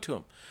to go to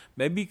them.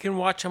 Maybe you can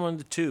watch them on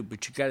the tube,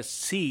 but you got to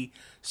see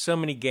so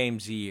many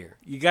games a year.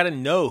 You got to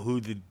know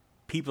who the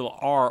people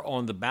are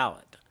on the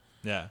ballot.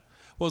 Yeah.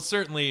 Well,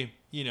 certainly,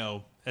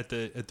 at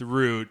the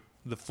root,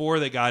 the 4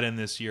 that got in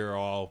this year are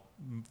all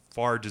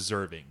far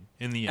deserving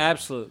in the end.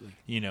 Absolutely.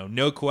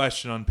 No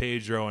question on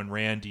Pedro and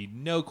Randy.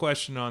 No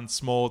question on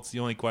Smoltz. The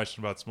only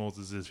question about Smoltz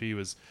is if he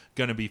was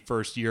going to be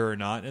first year or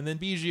not. And then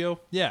Biggio,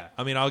 yeah.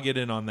 I mean, I'll get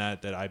in on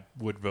that I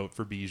would vote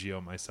for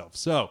Biggio myself.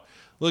 So,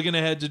 looking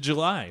ahead to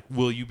July,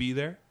 will you be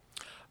there?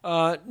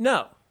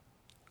 No.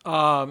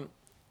 No,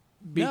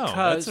 Because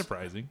that's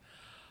surprising.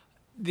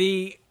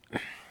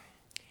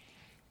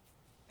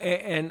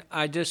 And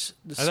I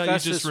just discussed I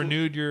thought you just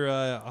renewed your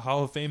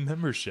Hall of Fame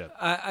membership.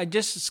 I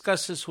just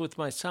discussed this with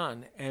my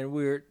son, and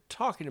we were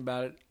talking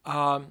about it.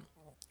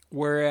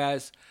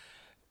 Whereas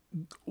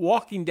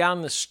walking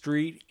down the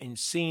street and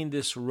seeing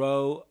this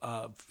row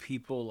of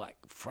people like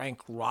Frank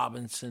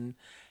Robinson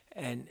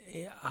and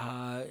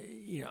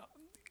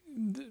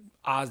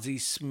Ozzie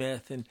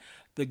Smith and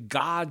the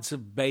gods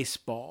of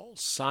baseball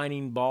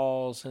signing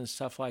balls and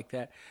stuff like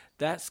that,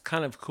 that's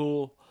kind of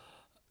cool.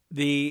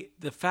 The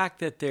fact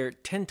that there are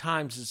 10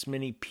 times as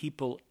many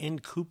people in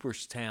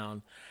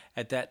Cooperstown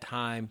at that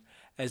time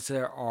as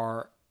there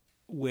are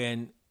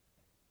when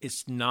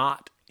it's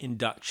not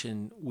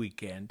induction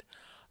weekend.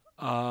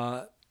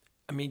 To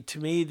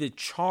me, the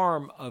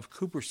charm of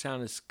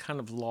Cooperstown is kind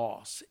of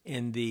lost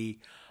in the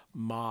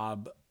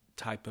mob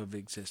type of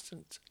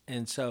existence.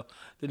 And so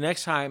the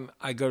next time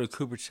I go to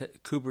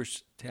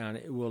Cooperstown,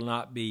 it will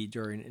not be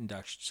during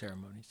induction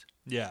ceremonies.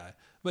 Yeah.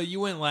 But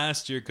you went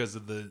last year because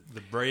of the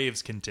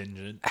Braves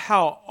contingent.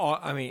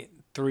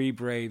 3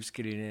 Braves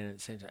getting in at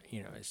the same time,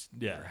 it's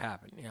Yeah. never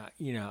happened.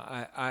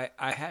 I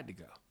had to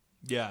go.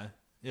 Yeah.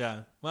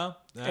 Yeah. Well,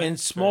 And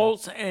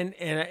Smoltz and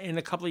in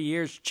a couple of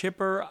years,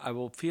 Chipper, I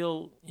will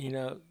feel,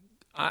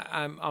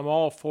 I'm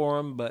all for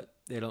them, but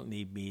they don't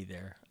need me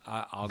there.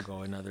 I'll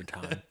go another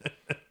time.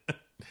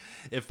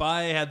 If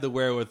I had the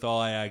wherewithal,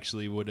 I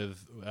actually would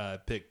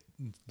have picked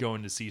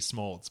going to see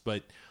Smoltz.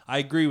 But I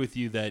agree with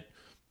you that,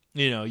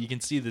 you can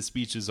see the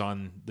speeches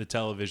on the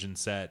television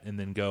set and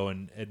then go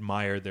and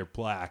admire their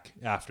plaque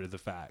after the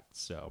fact.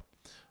 So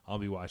I'll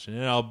be watching,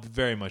 and I'll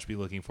very much be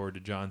looking forward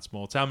to John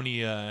Smoltz. How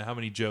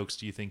many jokes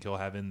do you think he'll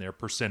have in there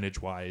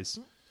percentage-wise?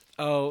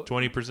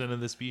 20% of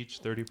the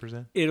speech,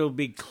 30%? It'll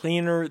be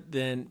cleaner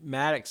than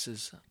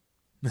Maddox's.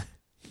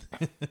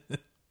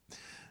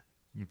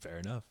 Fair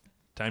enough.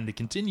 Time to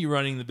continue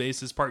running the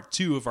bases. Part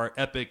 2 of our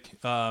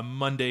epic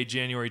Monday,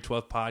 January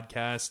 12th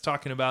podcast,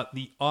 talking about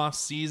the off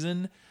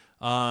season.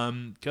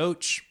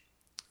 Coach,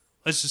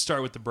 let's just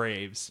start with the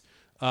Braves,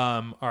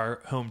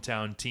 our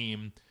hometown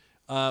team.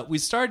 We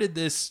started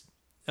this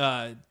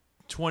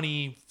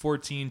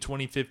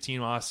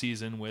 2014-2015 off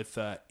season with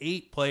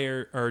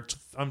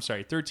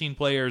 13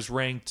 players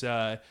ranked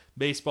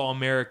Baseball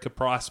America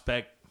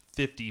Prospect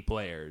 50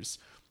 players.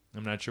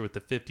 I'm not sure what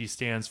the 50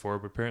 stands for,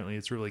 but apparently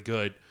it's really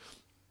good.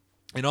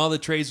 In all the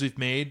trades we've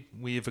made,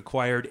 we've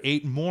acquired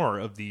 8 more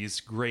of these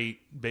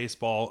great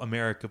Baseball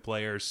America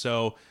players.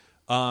 So,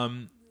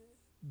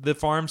 the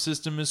farm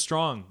system is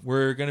strong.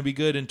 We're going to be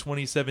good in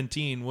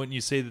 2017. Wouldn't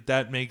you say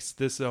that makes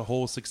this a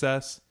whole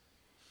success?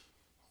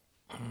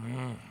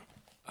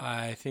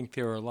 I think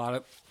there were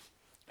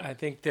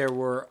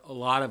a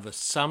lot of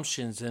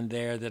assumptions in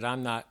there that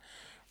I'm not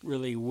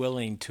really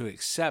willing to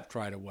accept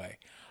right away.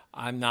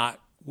 I'm not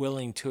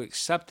willing to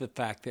accept the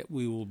fact that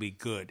we will be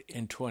good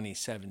in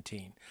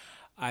 2017.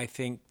 I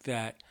think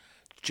that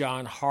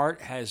John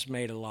Hart has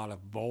made a lot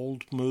of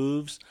bold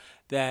moves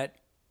that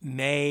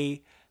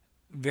may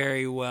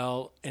very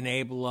well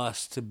enable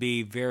us to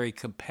be very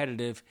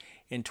competitive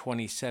in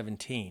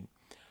 2017.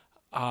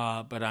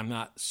 But I'm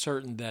not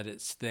certain that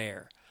it's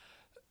there.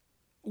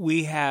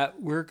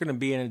 We're going to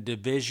be in a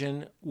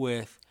division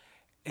with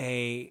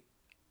a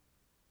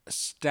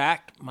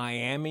stacked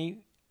Miami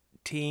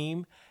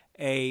team,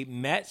 a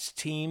Mets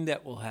team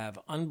that will have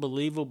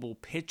unbelievable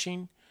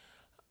pitching.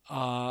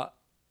 Are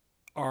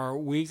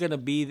we going to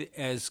be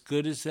as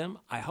good as them?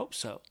 I hope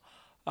so.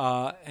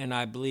 And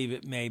I believe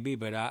it may be,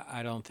 but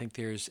I don't think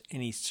there's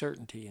any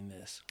certainty in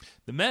this.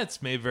 The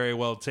Mets may very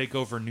well take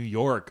over New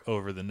York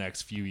over the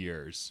next few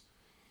years,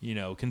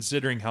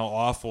 considering how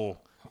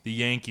awful the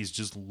Yankees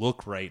just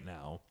look right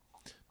now.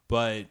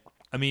 But,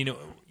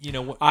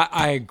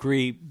 I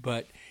agree,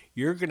 but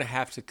you're going to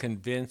have to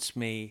convince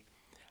me.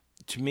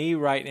 To me,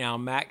 right now,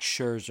 Max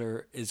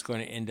Scherzer is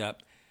going to end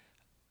up,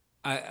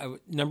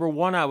 number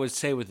one, I would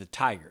say with the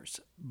Tigers,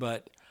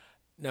 but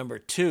number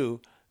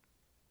two,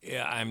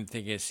 yeah, I'm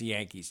thinking it's the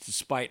Yankees,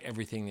 despite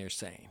everything they're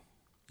saying.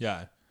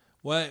 Yeah.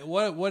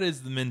 What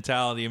is the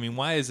mentality? I mean,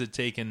 why is it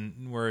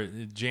taken? We're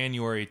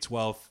January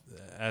 12th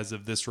as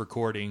of this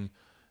recording.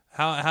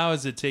 How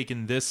has it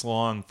taken this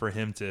long for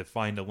him to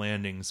find a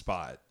landing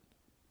spot?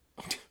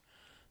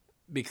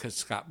 Because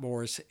Scott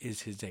Boras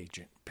is his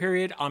agent.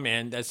 Period. I'm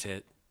in. That's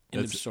it.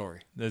 End of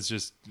story. That's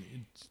just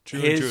true.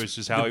 It's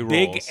just how he rolls.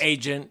 The big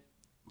agent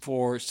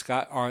for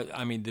Scott,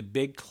 the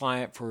big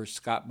client for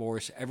Scott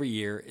Boras every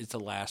year is the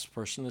last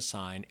person to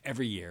sign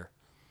every year.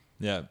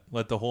 Yeah,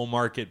 let the whole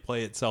market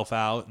play itself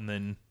out, and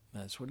then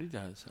that's what he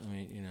does. I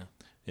mean, you know.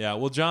 Yeah,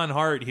 well, John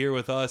Hart here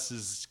with us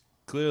is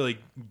clearly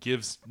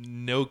gives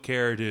no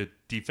care to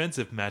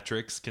defensive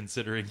metrics,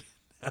 considering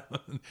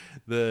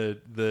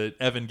the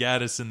Evan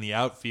Gattis in the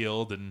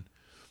outfield, and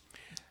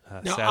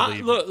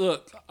sadly,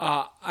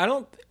 I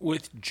don't.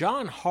 With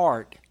John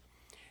Hart,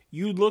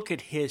 you look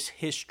at his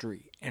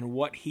history, and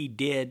what he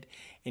did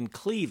in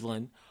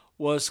Cleveland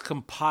was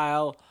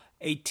compile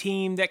a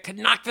team that could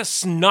knock the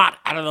snot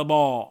out of the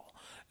ball.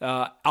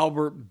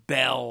 Albert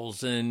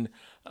Bells and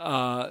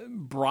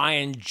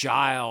Brian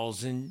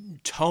Giles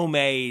and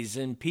Tomes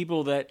and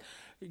people that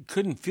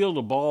couldn't field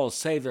a ball to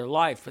save their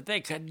life, but they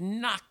could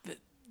knock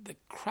the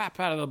crap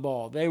out of the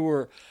ball. They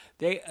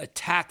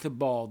attacked the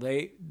ball.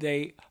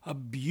 They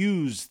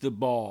abused the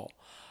ball.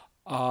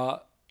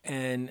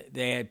 And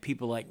they had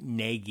people like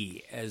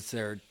Nagy as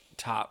their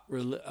top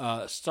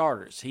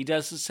starters. He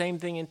does the same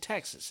thing in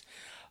Texas.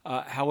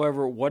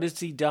 However, what has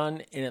he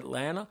done in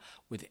Atlanta?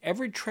 With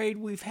every trade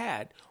we've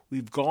had,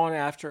 we've gone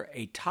after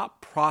a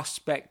top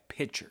prospect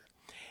pitcher.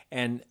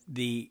 And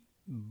the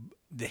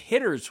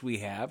hitters we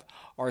have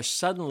are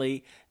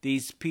suddenly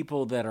these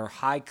people that are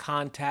high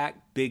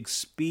contact, big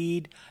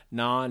speed,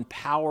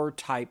 non-power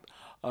type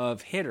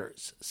of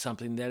hitters,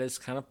 something that is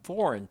kind of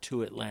foreign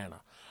to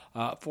Atlanta,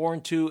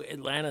 foreign to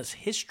Atlanta's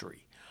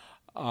history.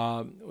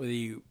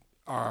 We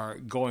are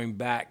going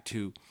back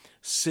to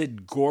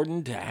Sid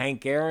Gordon, to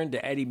Hank Aaron,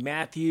 to Eddie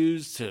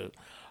Matthews, to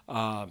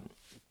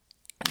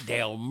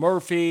Dale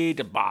Murphy,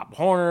 to Bob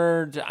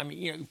Horner,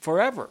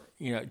 forever.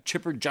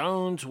 Chipper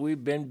Jones,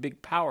 we've been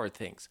big power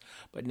things.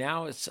 But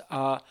now it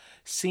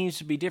seems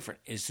to be different.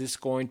 Is this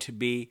going to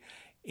be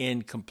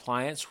in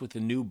compliance with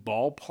a new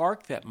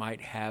ballpark that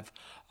might have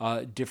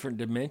different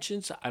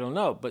dimensions? I don't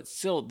know. But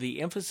still,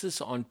 the emphasis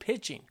on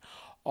pitching.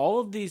 All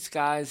of these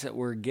guys that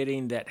we're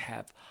getting that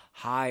have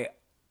high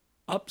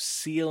up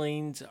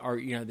ceilings, or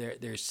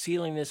their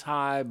ceiling is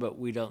high, but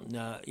we don't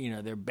know.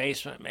 Their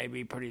basement may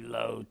be pretty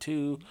low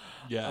too.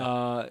 Yeah.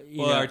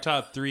 Our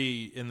top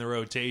three in the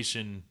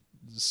rotation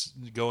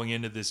going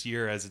into this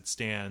year, as it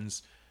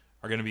stands,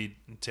 are going to be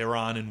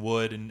Tehran and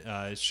Wood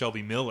and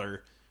Shelby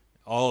Miller,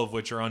 all of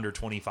which are under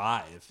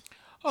 25.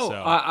 Oh, so,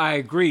 I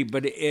agree,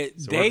 but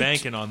we're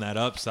banking on that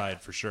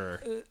upside for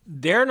sure.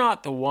 They're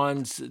not the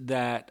ones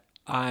that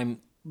I'm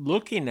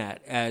looking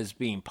at as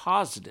being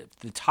positive.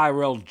 The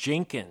Tyrell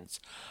Jenkins,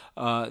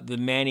 the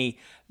Manny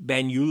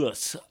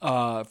Banuelos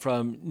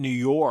from New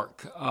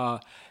York,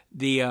 what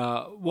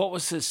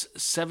was this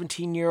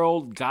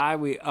 17-year-old guy?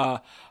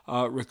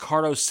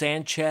 Ricardo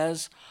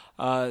Sanchez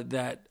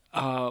that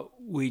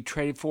we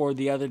traded for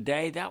the other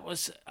day. That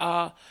was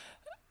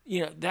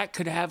that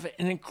could have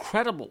an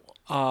incredible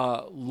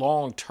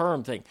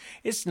long-term thing.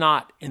 It's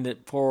not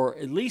for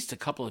at least a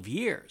couple of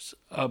years.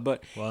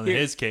 But in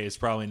his case,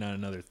 probably not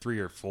another 3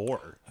 or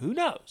 4. Who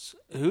knows?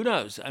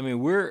 I mean,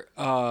 we're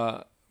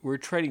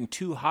trading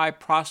 2 high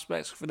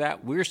prospects for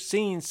that. We're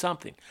seeing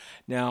something.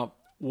 Now,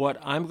 what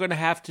I'm going to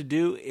have to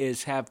do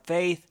is have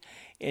faith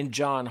in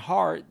John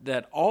Hart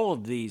that all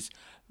of these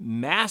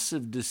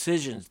massive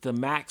decisions, the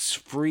Max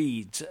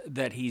Frieds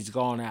that he's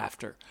gone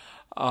after,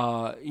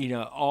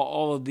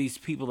 all of these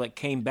people that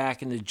came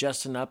back in the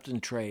Justin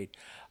Upton trade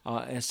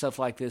and stuff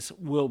like this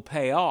will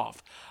pay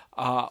off.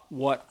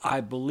 What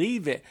I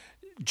believe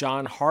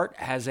John Hart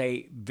has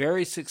a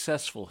very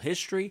successful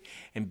history,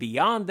 and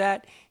beyond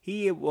that,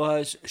 he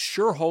was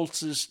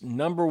Schuerholz's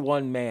number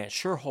one man.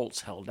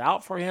 Schuerholz held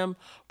out for him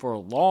for a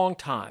long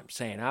time,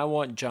 saying, I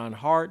want John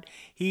Hart.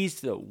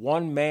 He's the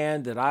one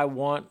man that I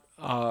want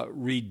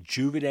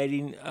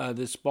rejuvenating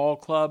this ball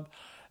club.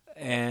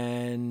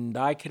 And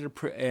I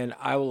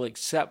will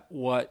accept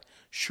what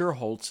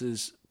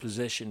Schuerholz's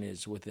position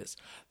is with this.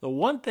 The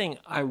one thing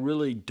I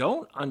really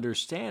don't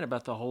understand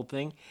about the whole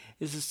thing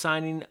is the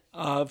signing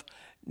of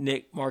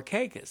Nick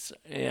Markakis.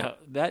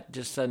 That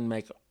just doesn't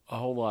make a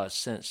whole lot of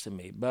sense to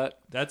me. But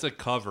that's a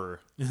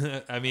cover.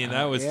 I mean,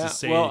 that was to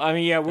say.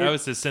 that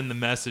was to send the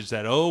message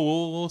that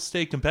we'll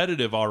stay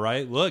competitive. All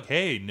right, look,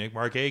 hey, Nick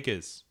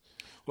Markakis.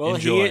 Well,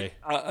 enjoy.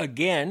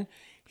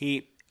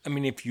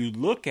 If you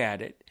look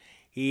at it.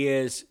 He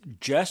is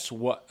just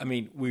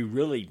we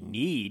really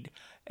need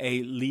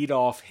a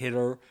leadoff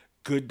hitter,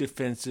 good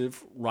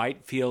defensive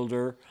right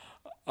fielder.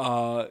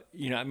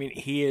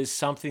 He is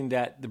something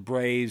that the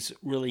Braves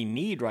really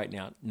need right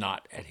now,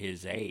 not at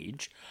his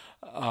age.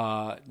 He's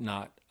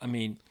not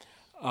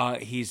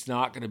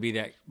going to be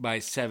that by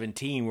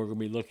 17. We're going to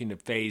be looking to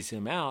phase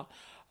him out.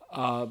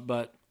 I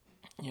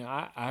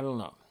don't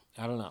know.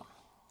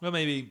 Well,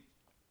 maybe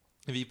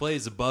if he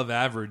plays above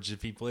average,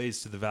 if he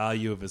plays to the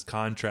value of his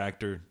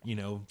contract or,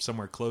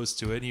 somewhere close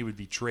to it, he would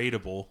be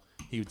tradable.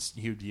 He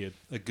would be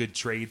a good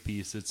trade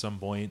piece at some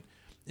point.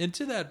 And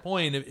to that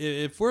point,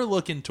 if we're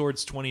looking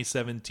towards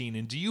 2017,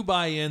 and do you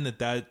buy in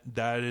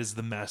that is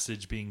the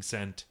message being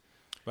sent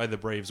by the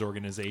Braves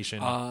organization?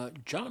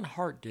 John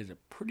Hart did a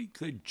pretty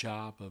good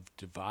job of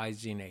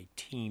devising a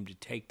team to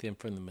take them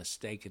from the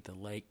mistake at the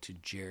lake to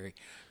Jerry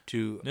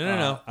to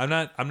No. I'm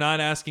not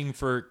asking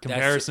for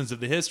comparisons of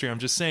the history. I'm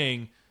just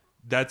saying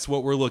that's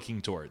what we're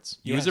looking towards.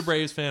 You as a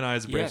Braves fan, I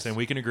as a Braves fan,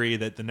 we can agree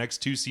that the next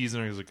two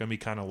seasons are going to be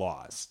kind of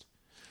lost.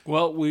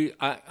 Well,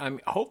 I'm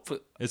hopeful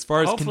as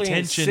far as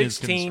contention is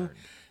concerned.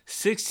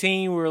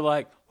 16, we're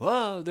like,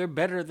 whoa, they're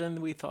better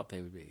than we thought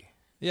they would be.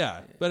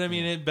 Yeah, but I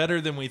mean,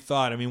 better than we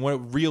thought. I mean,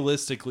 what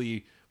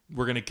realistically,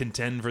 we're going to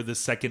contend for the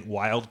second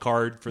wild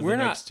card for the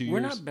next 2 years. We're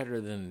not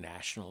better than the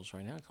Nationals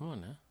right now. Come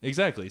on now.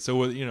 Exactly.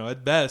 So,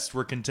 at best,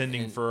 we're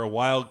contending for a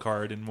wild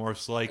card, and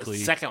most likely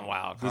the second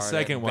wild card. The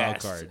second wild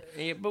card.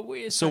 Yeah, but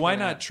so why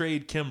not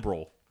trade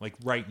Kimbrel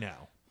right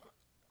now?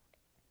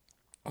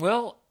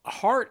 Well,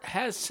 Hart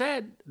has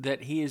said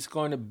that he is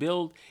going to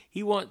build.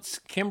 He wants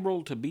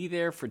Kimbrel to be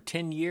there for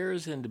 10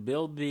 years and to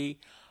build the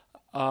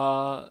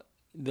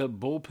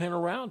bullpen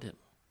around him.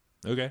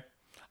 Okay.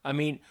 I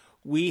mean,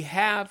 we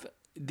have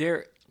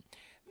there.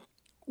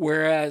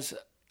 Whereas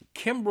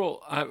Kimbrel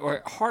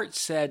or Hart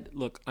said,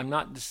 "Look, I'm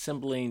not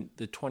dissembling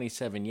the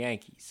 27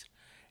 Yankees,"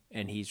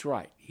 and he's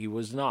right. He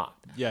was not.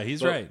 Yeah,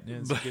 he's right.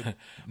 Yeah,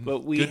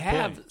 but we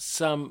have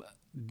some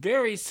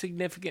very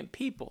significant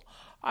people.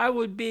 I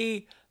would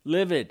be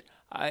livid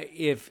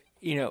if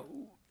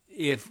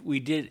we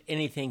did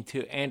anything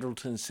to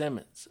Andrelton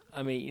Simmons.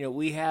 I mean,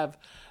 we have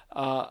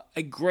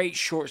a great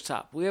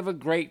shortstop. We have a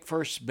great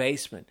first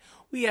baseman.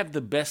 We have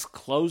the best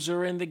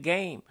closer in the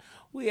game.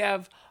 We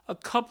have a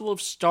couple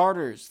of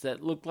starters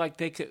that look like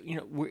they could.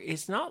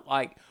 It's not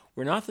like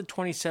we're not the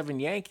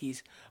 27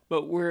 Yankees,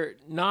 but we're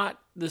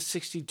not the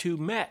 62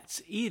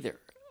 Mets either.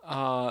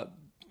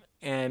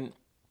 And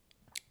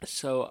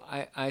so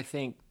I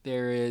think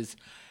there is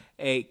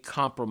a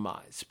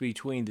compromise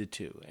between the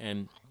two.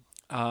 And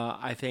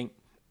I think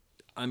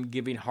I'm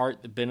giving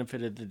Hart the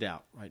benefit of the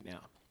doubt right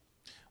now.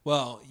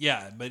 Well,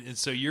 yeah, but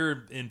so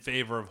you're in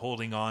favor of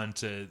holding on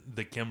to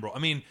the Kimbrel. I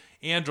mean,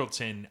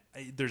 Andrelton,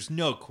 there's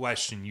no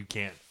question you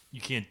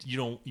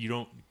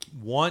don't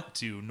want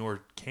to,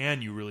 nor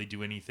can you really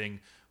do anything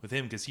with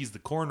him because he's the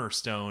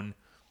cornerstone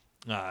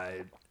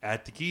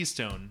at the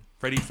Keystone.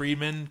 Freddie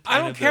Freeman. I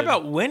don't care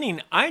about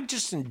winning. I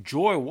just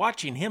enjoy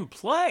watching him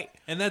play.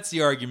 And that's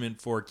the argument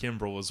for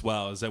Kimbrel as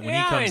well, is that when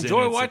he comes I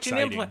enjoy in, it's watching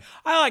exciting. him play.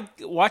 I like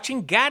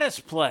watching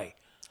Gaddis play.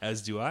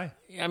 As do I.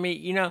 I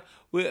mean,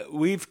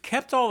 we've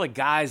kept all the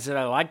guys that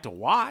I like to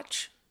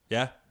watch.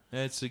 Yeah,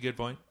 that's a good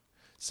point.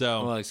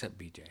 So, well, except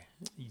BJ.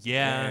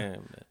 Yeah.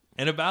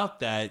 And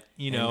about that,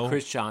 and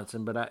Chris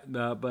Johnson, but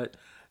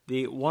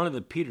one of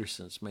the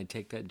Petersons may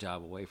take that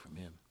job away from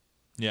him.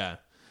 Yeah.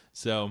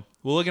 So,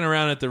 we're looking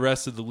around at the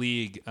rest of the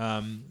league.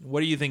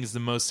 What do you think is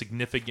the most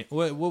significant?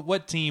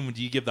 What team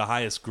do you give the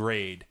highest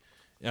grade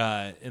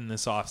in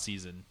this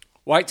offseason?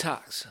 White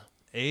Sox.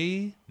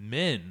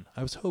 Amen.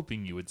 I was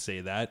hoping you would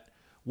say that.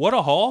 What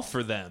a haul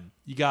for them.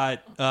 You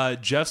got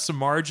Jeff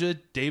Samardzija,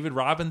 David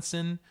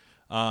Robinson.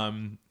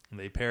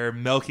 They pair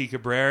Melky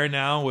Cabrera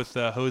now with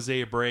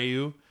Jose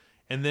Abreu.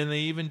 And then they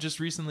even just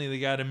recently they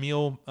got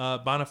Emil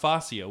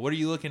Bonifacio. What are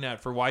you looking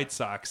at for White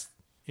Sox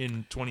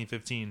in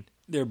 2015?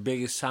 Their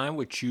biggest sign,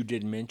 which you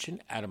did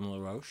mention, Adam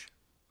LaRoche.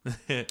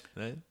 Good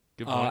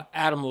point.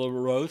 Adam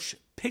LaRoche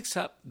picks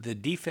up the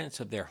defense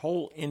of their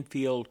whole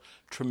infield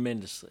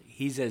tremendously.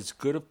 He's as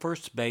good a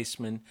first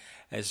baseman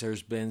as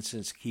there's been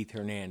since Keith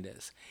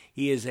Hernandez.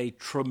 He is a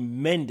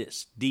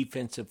tremendous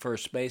defensive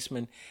first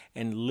baseman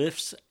and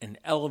lifts and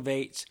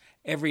elevates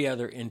every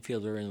other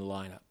infielder in the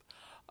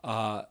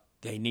lineup.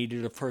 They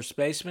needed a first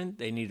baseman.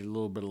 They needed a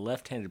little bit of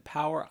left-handed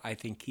power. I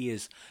think he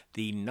is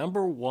the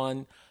number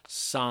one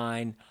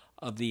sign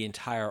of the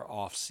entire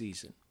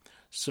offseason.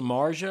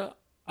 Samardzija,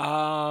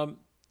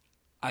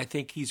 I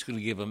think he's going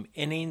to give them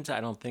innings. I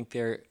don't think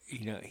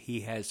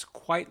he has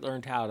quite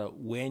learned how to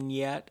win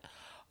yet.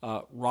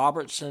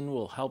 Robertson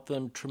will help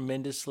them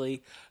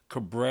tremendously.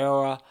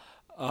 Cabrera,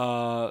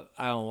 I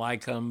don't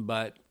like him,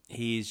 but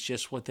he's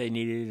just what they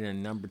needed, a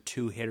number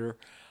 2 hitter.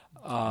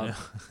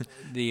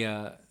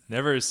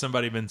 Never has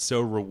somebody been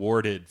so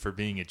rewarded for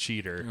being a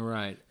cheater,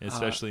 right?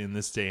 Especially in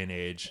this day and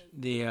age.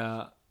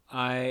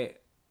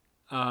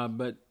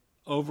 But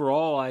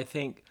overall, I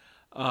think.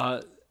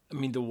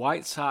 The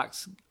White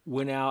Sox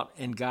went out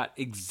and got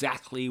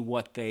exactly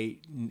what they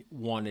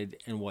wanted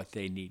and what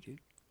they needed.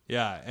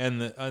 Yeah,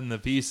 and the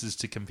piece is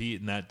to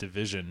compete in that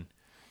division,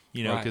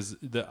 because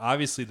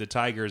obviously the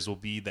Tigers will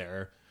be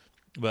there,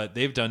 but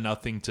they've done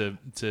nothing to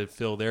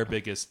fill their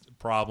biggest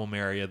problem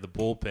area, the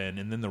bullpen,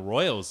 and then the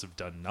Royals have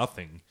done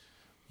nothing.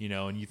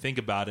 And you think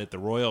about it, the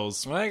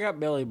Royals. Well, they got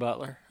Billy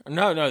Butler.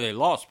 No, they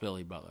lost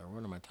Billy Butler.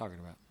 What am I talking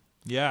about?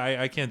 Yeah,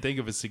 I can't think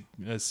of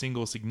a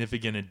single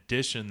significant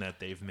addition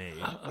that they've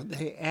made.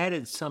 They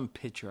added some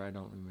pitcher. I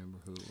don't remember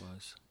who it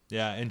was.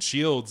 Yeah, and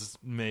Shields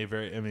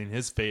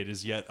his fate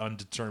is yet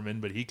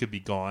undetermined, but he could be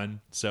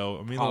gone. So,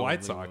 Probably the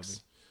White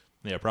Sox,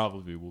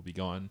 probably will be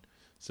gone.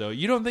 So,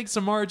 you don't think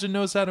Samardzija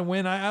knows how to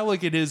win? I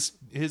look at his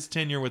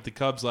tenure with the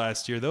Cubs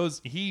last year.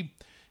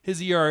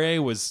 His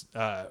ERA was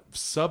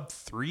sub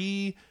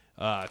 3,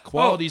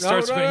 quality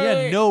starts. He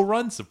had no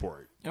run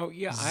support. Oh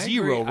yeah,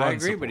 Zero I run agree,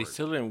 support. but he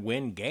still didn't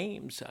win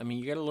games. I mean,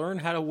 you got to learn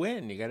how to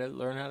win. You got to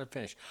learn how to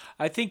finish.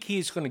 I think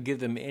he's going to give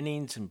them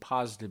innings and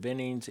positive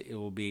innings. It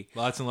will be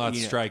lots and lots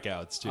of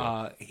strikeouts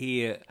too.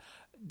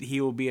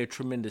 He will be a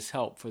tremendous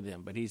help for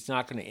them, but he's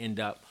not going to end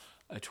up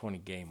a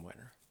 20-game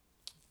winner.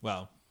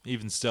 Well,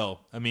 even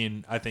still, I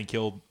mean, I think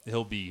he'll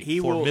be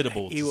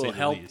formidable. He will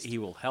help. The least. He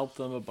will help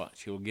them a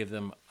bunch. He will give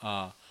them.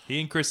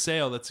 He and Chris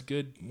Sale, that's a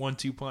good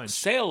 1-2 punch.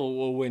 Sale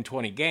will win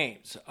 20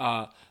 games.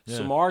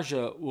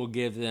 Samardzija will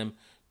give them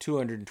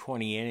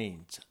 220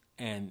 innings,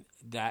 and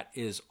that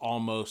is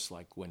almost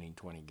like winning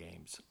 20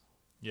 games.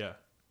 Yeah.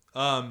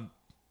 I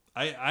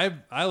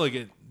look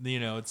at,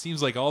 it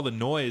seems like all the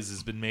noise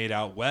has been made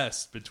out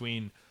west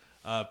between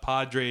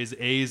Padres,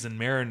 A's, and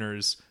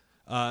Mariners.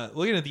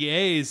 Looking at the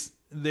A's,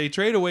 they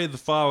trade away the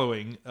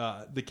following.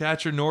 The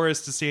catcher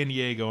Norris to San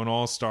Diego, an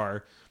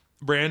all-star.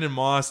 Brandon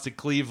Moss to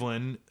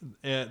Cleveland,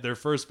 their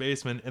first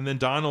baseman, and then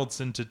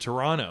Donaldson to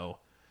Toronto.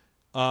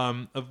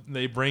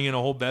 They bring in a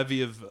whole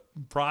bevy of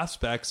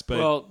prospects,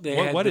 but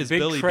what is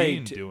Billy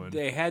Beane doing?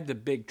 They had the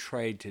big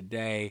trade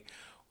today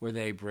where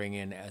they bring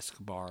in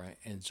Escobar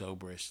and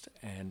Zobrist,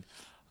 and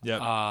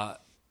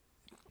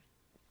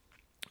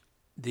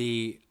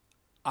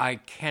I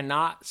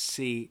cannot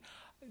see,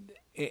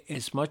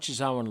 as much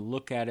as I want to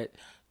look at it,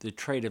 the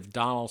trade of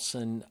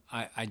Donaldson,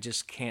 I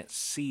just can't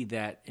see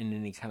that in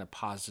any kind of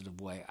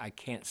positive way. I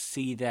can't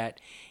see that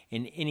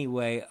in any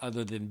way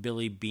other than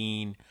Billy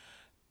Beane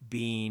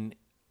being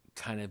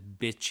kind of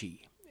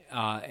bitchy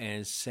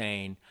and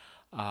saying,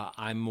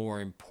 I'm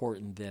more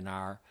important than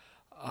our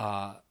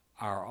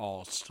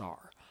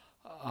all-star.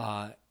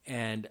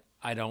 And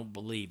I don't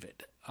believe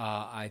it.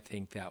 I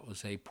think that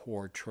was a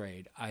poor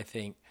trade. I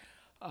think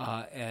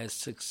as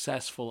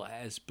successful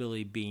as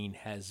Billy Beane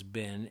has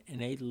been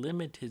in a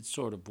limited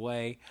sort of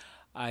way,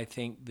 I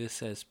think this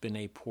has been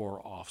a poor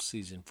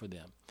offseason for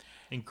them.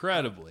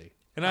 Incredibly.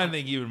 And I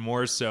think even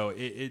more so,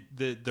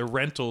 the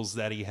rentals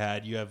that he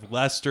had. You have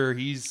Lester,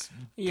 he's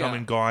come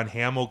and gone.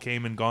 Hamill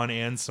came and gone,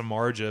 and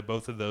Samardzija.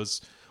 Both of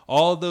those,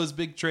 all of those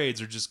big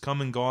trades are just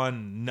come and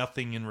gone,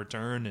 nothing in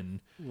return, and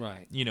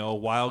a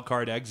wild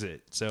card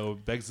exit. So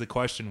it begs the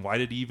question, why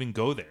did he even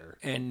go there?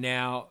 And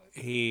now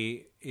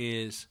he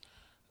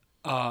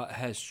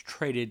has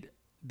traded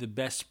the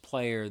best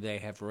player they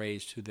have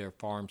raised to their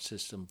farm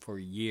system for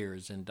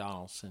years in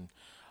Donaldson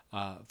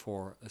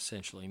for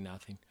essentially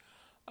nothing.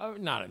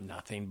 Not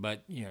nothing,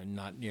 but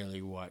not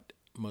nearly what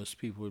most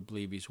people would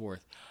believe he's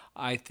worth.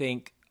 I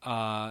think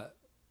somebody's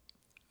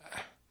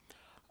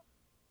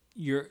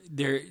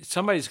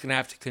going to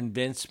have to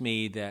convince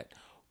me that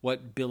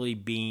what Billy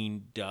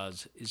Beane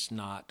does is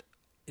not,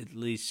 at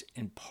least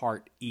in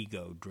part,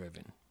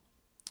 ego-driven.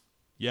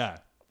 Yeah.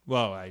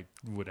 Well, I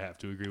would have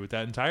to agree with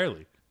that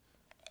entirely.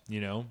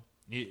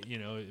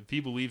 If he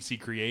believes he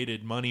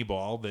created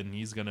Moneyball, then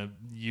he's going to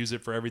use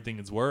it for everything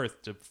it's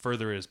worth to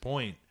further his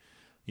point.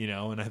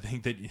 And I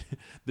think that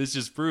this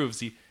just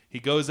proves he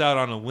goes out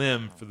on a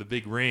limb for the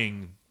big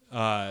ring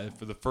for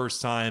the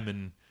first time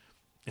in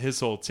his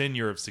whole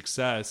tenure of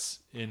success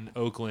in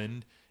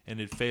Oakland,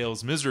 and it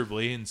fails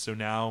miserably. And so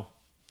now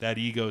that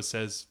ego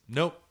says,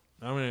 nope,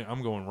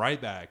 I'm going right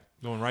back.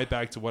 Going right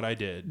back to what I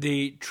did.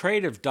 The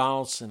trade of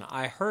Donaldson,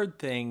 I heard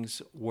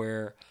things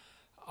where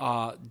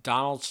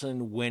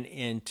Donaldson went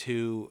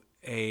into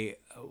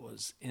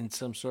was in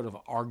some sort of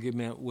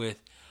argument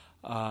with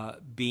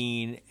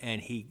Beane, and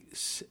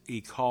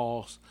he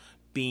calls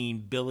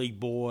Beane Billy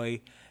Boy,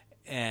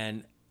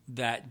 and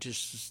that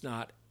just does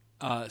not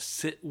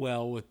sit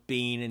well with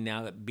Beane. And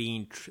now that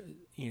Beane,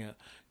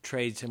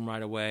 trades him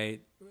right away,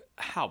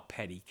 how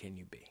petty can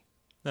you be?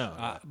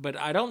 No, but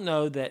I don't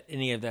know that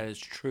any of that is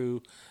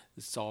true.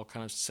 It's all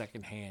kind of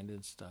secondhand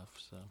and stuff.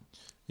 So,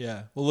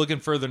 yeah. Well, looking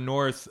further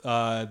north,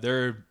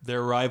 their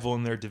rival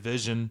in their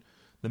division,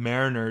 the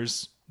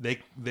Mariners,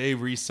 they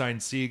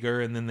re-signed Seager,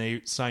 and then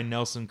they signed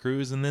Nelson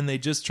Cruz, and then they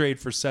just trade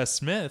for Seth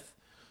Smith.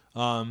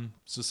 So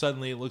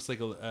suddenly it looks like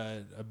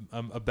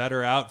a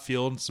better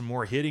outfield, some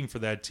more hitting for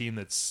that team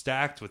that's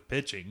stacked with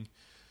pitching.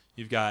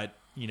 You've got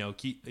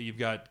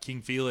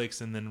King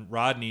Felix and then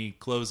Rodney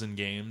closing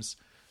games.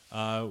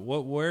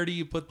 Where do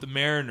you put the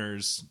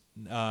Mariners,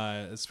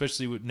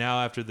 especially now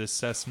after this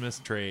Seth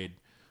Smith trade,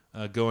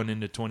 going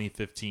into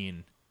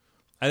 2015?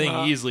 I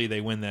think easily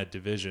they win that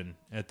division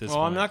at this point.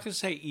 I'm not going to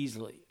say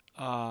easily.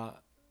 But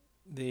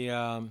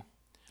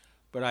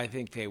I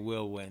think they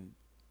will win.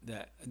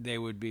 That they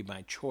would be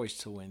my choice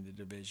to win the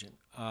division.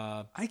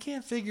 I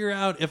can't figure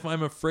out if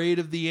I'm afraid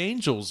of the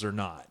Angels or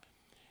not.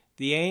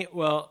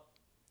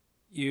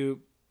 You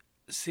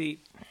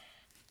see,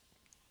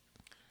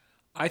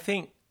 I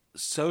think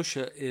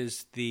Scioscia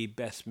is the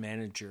best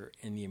manager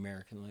in the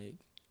American League,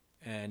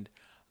 and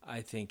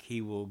I think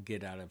he will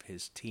get out of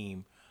his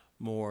team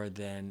more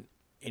than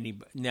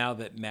anybody. Now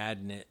that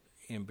Madden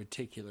in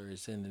particular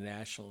is in the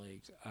National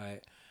League,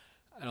 I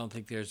don't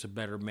think there's a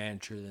better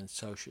manager than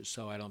Scioscia,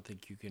 so I don't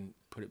think you can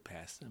put it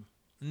past them.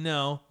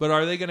 No, but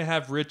are they going to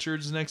have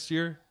Richards next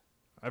year?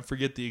 I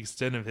forget the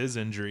extent of his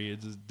injury.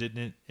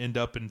 Didn't it end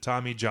up in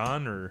Tommy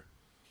John or?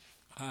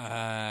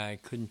 I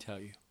couldn't tell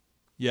you.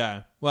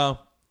 Yeah,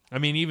 well, I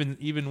mean,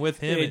 even with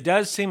him, it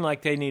does seem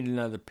like they need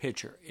another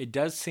pitcher. It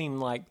does seem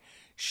like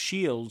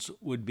Shields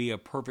would be a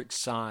perfect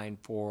sign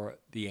for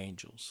the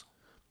Angels.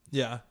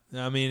 Yeah,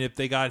 I mean, if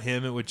they got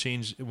him, it would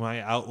change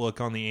my outlook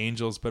on the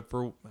Angels. But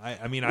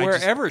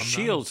wherever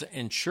Shields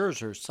and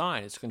Scherzer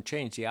sign, it's going to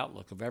change the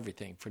outlook of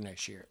everything for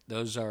next year.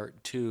 Those are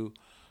two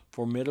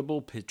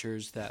formidable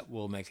pitchers that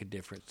will make a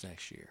difference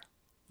next year.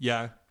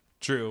 Yeah,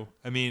 true.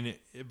 I mean,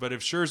 but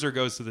if Scherzer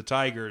goes to the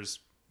Tigers,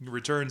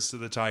 returns to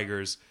the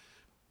Tigers,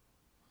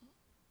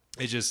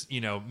 it just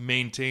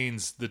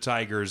maintains the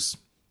Tigers'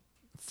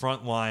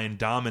 frontline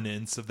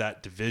dominance of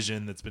that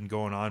division that's been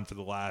going on for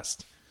the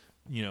last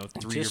 3 or 4 years.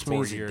 It just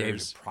means that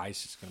David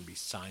Price is going to be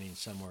signing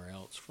somewhere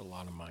else for a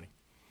lot of money.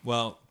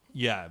 Well,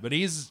 yeah, but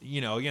he's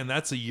again,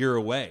 that's a year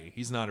away.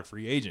 He's not a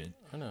free agent.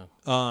 I know.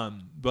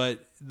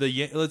 But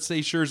let's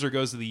say Scherzer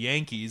goes to the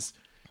Yankees.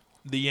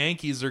 The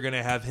Yankees are going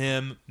to have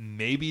him,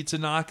 maybe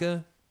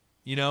Tanaka.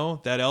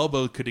 That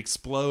elbow could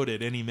explode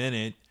at any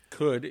minute.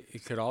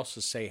 It could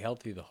also stay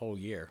healthy the whole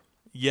year.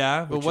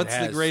 Yeah, but what's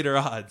the greater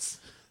odds?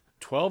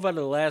 12 out of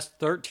the last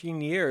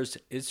 13 years,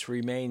 it's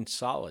remained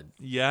solid.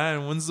 Yeah,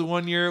 and when's the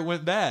 1 year it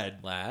went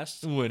bad?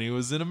 Last. When he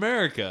was in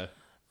America.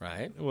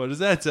 Right. What does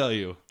that tell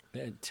you?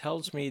 It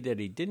tells me that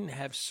he didn't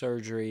have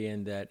surgery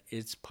and that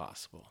it's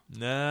possible.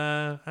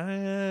 Nah,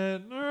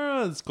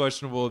 it's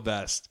questionable at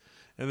best.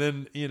 And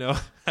then,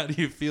 how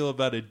do you feel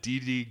about a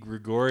Didi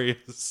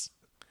Gregorius?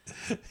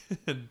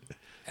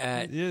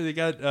 They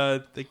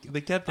got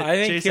they kept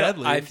Chase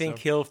Headley. I think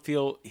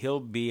he'll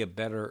be a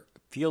better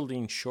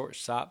fielding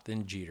shortstop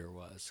than Jeter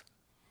was.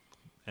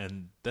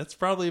 And that's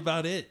probably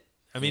about it.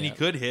 I mean, he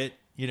could hit.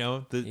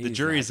 The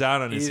jury's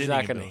out on his hitting. He's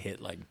not going to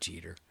hit like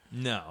Jeter.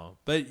 No,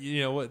 but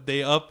what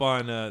they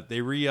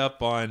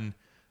re-up on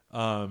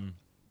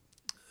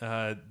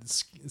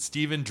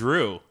Stephen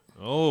Drew.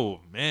 Oh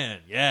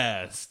man,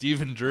 yeah,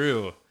 Stephen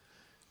Drew.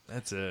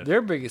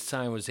 Their biggest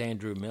sign was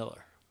Andrew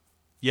Miller.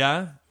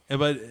 Yeah,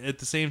 but at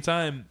the same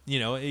time,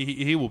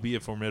 he will be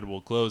a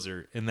formidable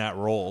closer in that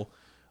role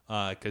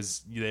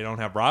because they don't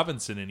have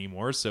Robinson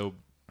anymore. So,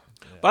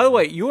 by the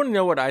way, you want to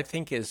know what I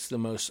think is the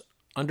most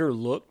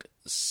underlooked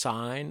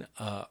sign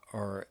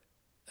or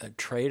a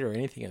trade or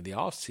anything of the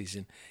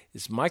offseason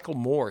is Michael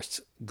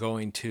Morse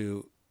going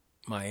to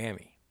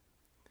Miami.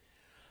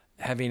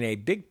 Having a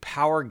big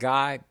power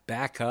guy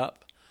back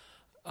up,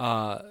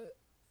 the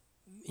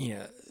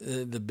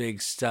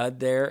big stud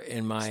there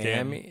in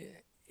Miami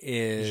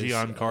is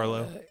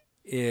Giancarlo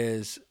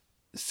is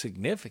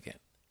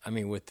significant. I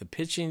mean, with the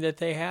pitching that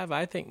they have,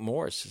 I think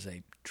Morse is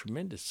a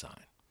tremendous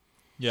sign.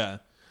 Yeah.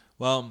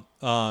 Well,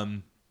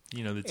 the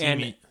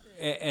team.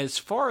 And as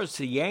far as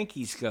the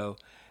Yankees go,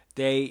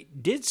 they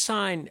did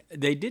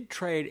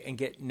trade and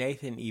get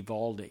Nathan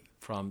Eovaldi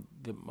from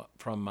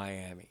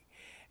Miami.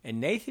 And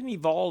Nathan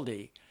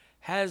Eovaldi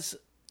has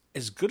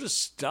as good a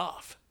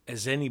stuff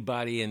as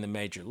anybody in the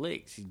major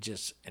leagues. He's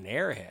just an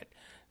airhead.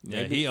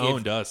 Maybe he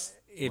owned us.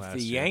 If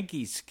the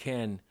Yankees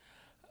can,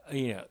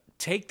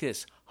 take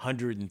this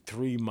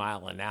 103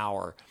 mile an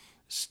hour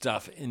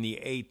stuff in the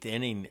eighth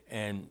inning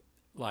and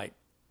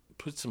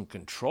put some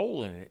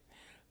control in it,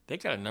 they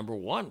got a number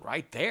one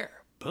right there.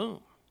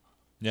 Boom.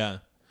 Yeah.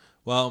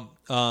 Well,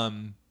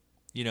 in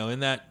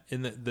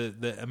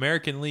the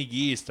American League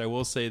East, I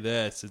will say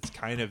this: it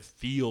kind of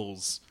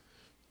feels,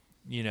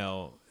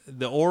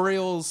 the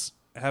Orioles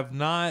have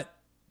not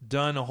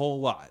done a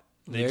whole lot.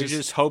 They're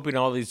just hoping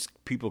all these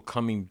people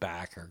coming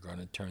back are going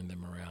to turn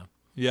them around.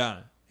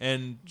 Yeah,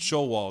 and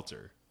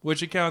Showalter,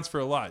 which accounts for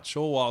a lot.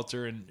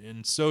 Showalter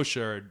and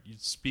Scioscia you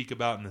speak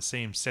about in the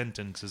same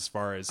sentence as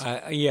far as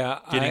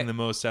getting the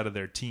most out of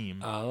their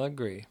team. I'll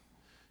agree.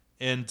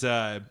 And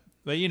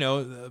but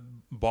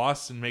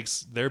Boston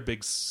makes their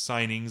big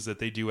signings that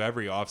they do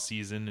every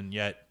offseason, and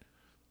yet,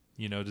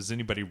 does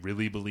anybody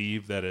really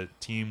believe that a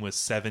team with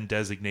 7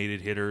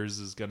 designated hitters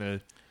is going to,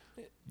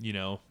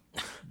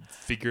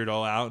 figure it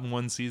all out in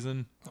one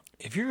season?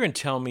 If you're going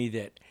to tell me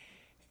that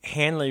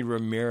Hanley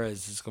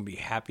Ramirez is going to be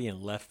happy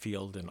in left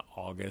field in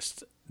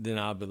August, then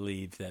I'll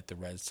believe that the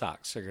Red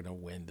Sox are going to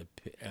win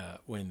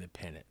the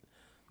pennant.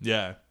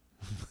 Yeah.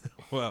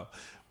 Well,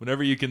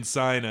 whenever you can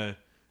sign a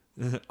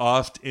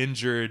oft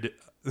injured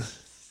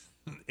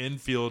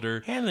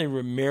infielder, Hanley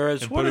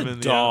Ramirez, what a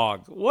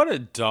dog! What a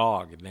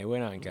dog! And they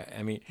went on and got.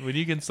 I mean, when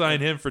you can sign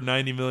him for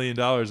 $90 million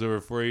over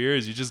 4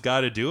 years, you just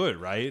got to do it,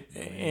 right?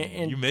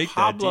 And you make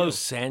Pablo that deal.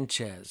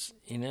 Sanchez,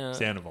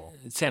 Sandoval.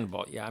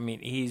 Yeah, I mean,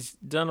 he's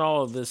done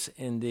all of this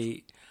in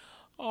the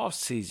off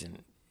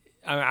season.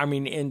 I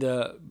mean, in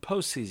the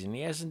postseason,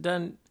 he hasn't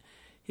done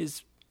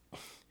his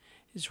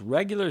his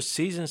regular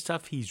season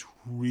stuff, he's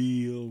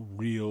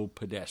real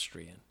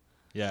pedestrian.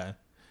 Yeah.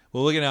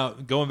 Well,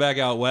 going back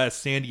out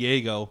west, San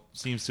Diego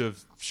seems to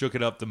have shook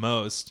it up the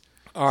most.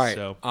 All right.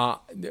 So.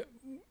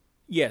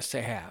 Yes,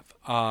 they have.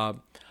 I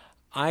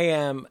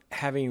am,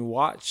 having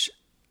watched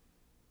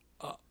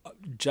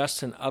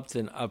Justin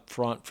Upton up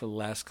front for the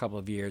last couple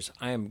of years,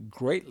 I am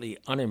greatly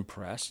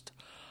unimpressed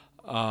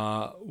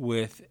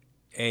with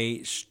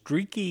a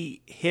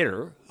streaky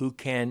hitter who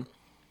can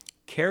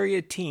carry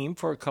a team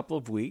for a couple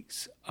of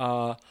weeks,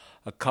 a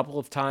couple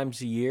of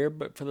times a year,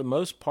 but for the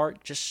most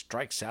part just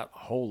strikes out a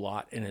whole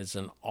lot and is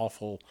an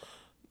awful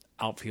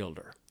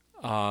outfielder.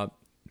 As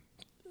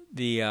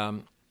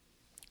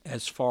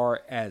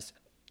far as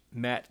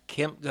Matt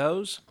Kemp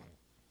goes,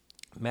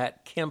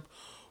 Matt Kemp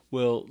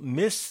will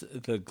miss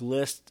the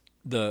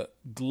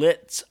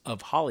glitz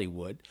of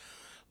Hollywood,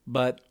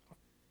 but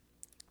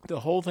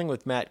the whole thing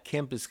with Matt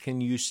Kemp is,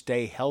 can you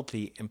stay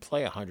healthy and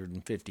play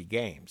 150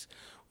 games,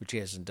 which he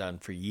hasn't done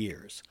for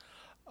years.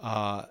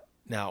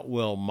 Now,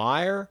 Will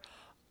Meyer,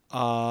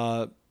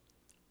 from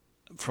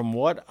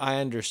what I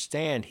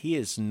understand, he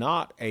is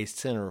not a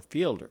center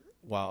fielder,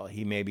 while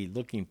he may be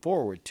looking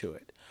forward to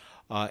it.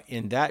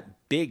 In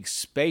that big,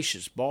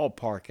 spacious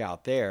ballpark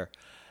out there,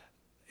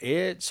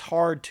 it's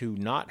hard to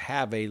not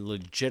have a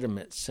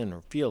legitimate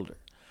center fielder.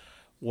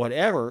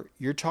 Whatever,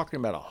 you're talking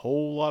about a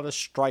whole lot of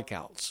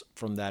strikeouts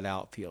from that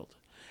outfield.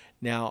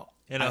 Now,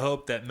 and I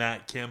hope that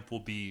Matt Kemp will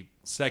be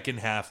second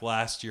half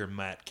last year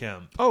Matt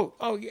Kemp.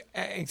 Oh, yeah,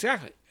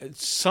 exactly.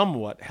 It's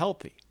somewhat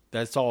healthy.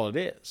 That's all it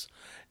is.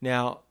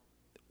 Now,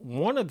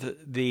 one of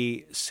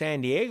the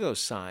San Diego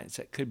signs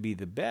that could be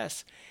the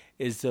best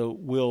is the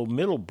Will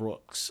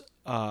Middlebrooks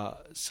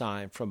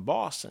sign from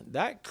Boston.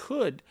 That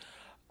could,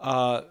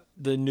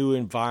 the new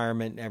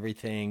environment and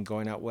everything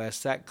going out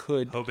west, that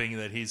could... Hoping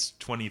that he's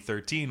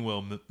 2013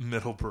 Will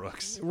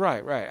Middlebrooks.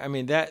 Right. I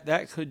mean,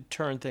 that could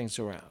turn things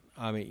around.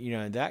 I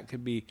mean, that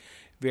could be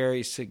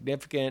very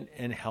significant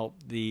and help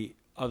the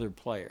other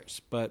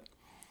players. But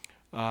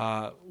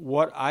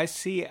what I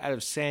see out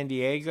of San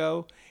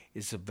Diego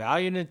is a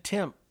valiant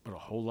attempt, but a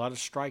whole lot of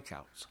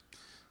strikeouts.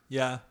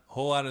 Yeah, a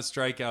whole lot of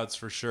strikeouts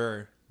for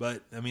sure.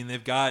 But, I mean,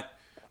 they've got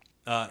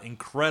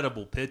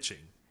incredible pitching.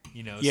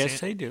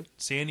 Yes, they do.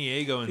 San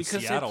Diego and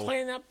because Seattle. They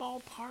play in that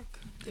ballpark.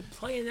 They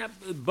play in that.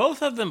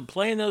 Both of them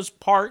play in those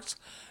parks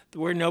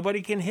where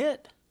nobody can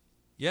hit.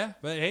 Yeah,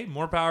 but hey,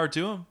 more power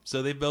to them.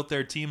 So they built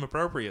their team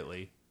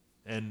appropriately,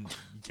 and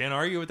you can't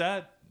argue with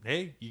that.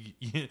 Hey,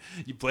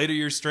 you play to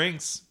your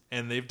strengths,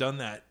 and they've done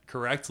that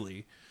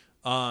correctly.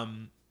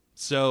 We're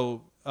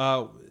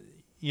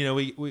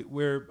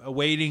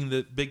awaiting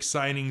the big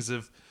signings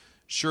of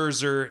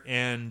Scherzer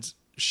and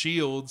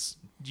Shields.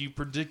 Do you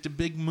predict a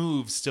big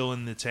move still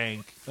in the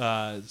tank,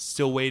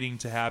 still waiting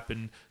to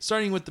happen,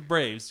 starting with the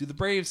Braves? Do the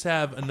Braves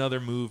have another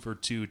move or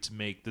two to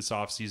make this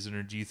offseason,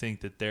 or do you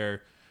think that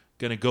they're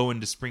going to go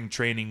into spring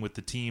training with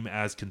the team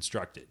as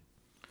constructed?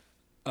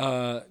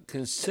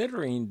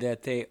 Considering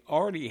that they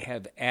already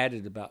have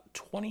added about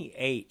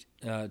 28,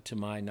 to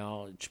my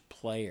knowledge,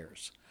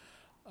 players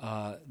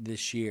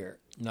this year,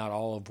 not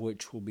all of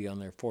which will be on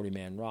their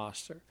 40-man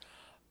roster.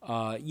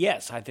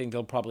 Yes, I think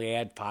they'll probably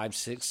add 5,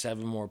 6,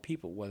 7 more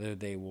people. Whether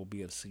they will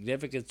be of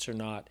significance or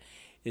not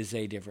is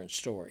a different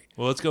story.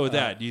 Well, let's go with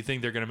that. Do you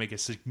think they're going to make a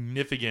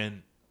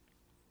significant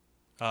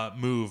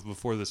move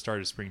before the start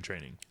of spring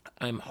training?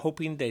 I'm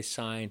hoping they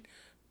sign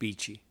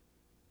Beachy.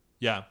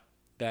 Yeah.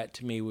 That,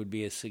 to me, would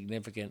be a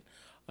significant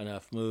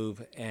enough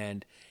move,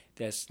 and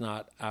that's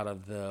not out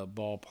of the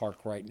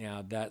ballpark right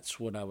now. That's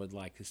what I would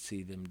like to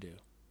see them do.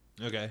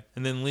 Okay,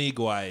 and then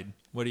league-wide,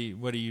 what do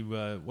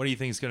you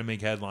think is going to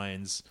make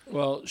headlines?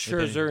 Well,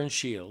 Scherzer and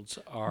Shields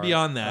are...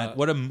 Beyond that,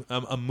 what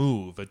a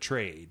move, a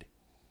trade?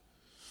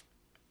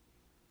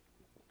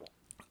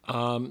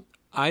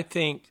 I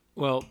think,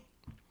 well,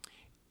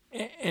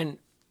 and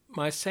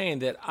my saying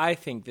that I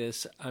think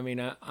this, I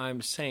mean,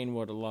 I'm saying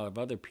what a lot of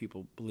other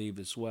people believe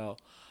as well.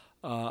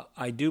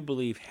 I do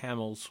believe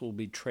Hamels will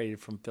be traded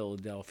from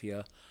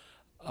Philadelphia,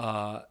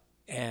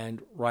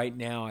 and right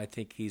now I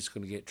think he's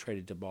going to get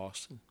traded to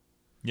Boston.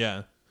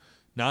 Yeah.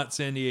 Not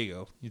San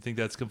Diego. You think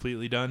that's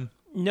completely done?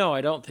 No,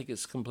 I don't think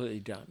it's completely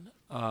done.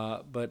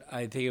 But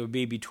I think it would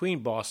be between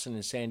Boston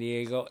and San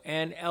Diego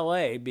and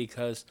L.A.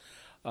 because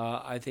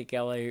I think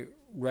L.A.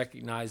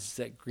 recognizes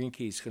that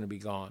Greinke is going to be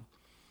gone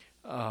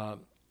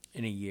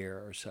in a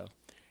year or so,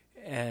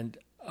 and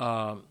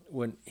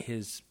when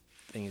his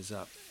thing is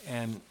up.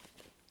 And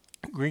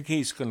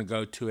Greinke is going to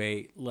go to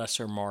a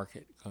lesser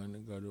market, going to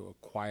go to a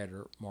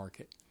quieter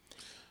market.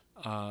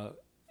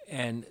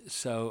 And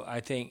so I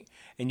think,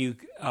 and you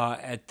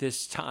at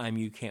this time,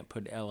 you can't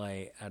put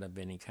L.A. out of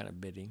any kind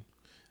of bidding.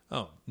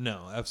 Oh,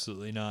 no,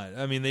 absolutely not.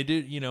 I mean, they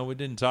did, we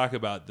didn't talk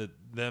about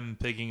them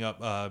picking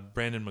up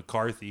Brandon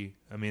McCarthy.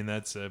 I mean,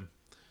 that's an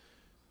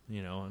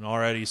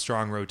already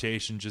strong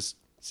rotation, just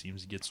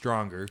seems to get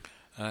stronger.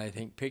 I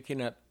think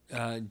picking up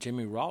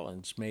Jimmy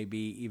Rollins may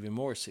be even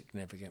more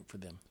significant for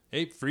them.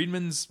 Hey,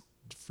 Friedman's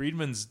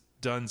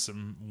done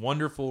some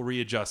wonderful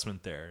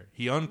readjustment there.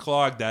 He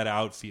unclogged that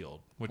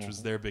outfield, which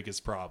was their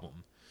biggest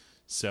problem.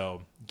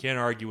 So you can't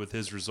argue with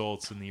his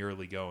results in the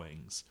early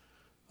goings.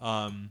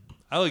 I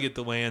look at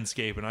the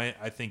landscape, and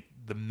I think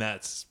the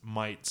Mets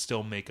might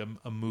still make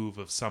a move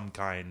of some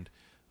kind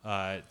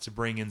to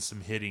bring in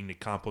some hitting to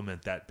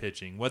complement that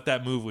pitching. What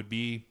that move would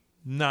be,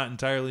 not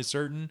entirely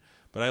certain,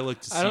 but I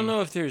look to see. I don't know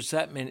if there's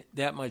that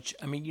much.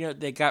 I mean,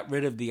 they got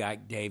rid of the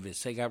Ike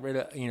Davis. They got rid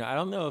of, I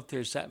don't know if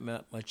there's that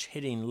much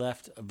hitting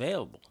left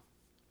available.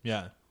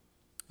 Yeah.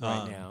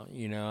 Right now,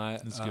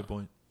 That's a good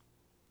point.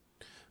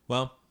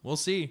 Well, we'll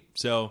see.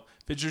 So,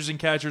 pitchers and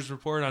catchers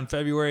report on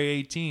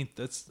February 18th.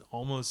 That's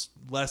almost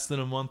less than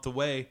a month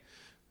away.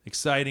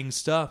 Exciting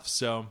stuff.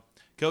 So,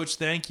 Coach,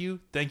 thank you.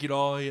 Thank you to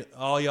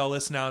all y'all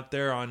listening out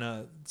there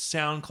on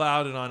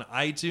SoundCloud and on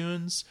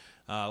iTunes.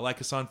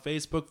 Like us on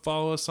Facebook,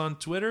 follow us on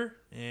Twitter,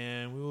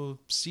 and we will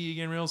see you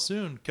again real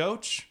soon.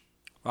 Coach,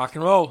 rock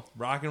and roll.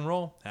 Rock and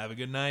roll. Have a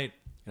good night.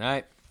 Good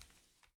night.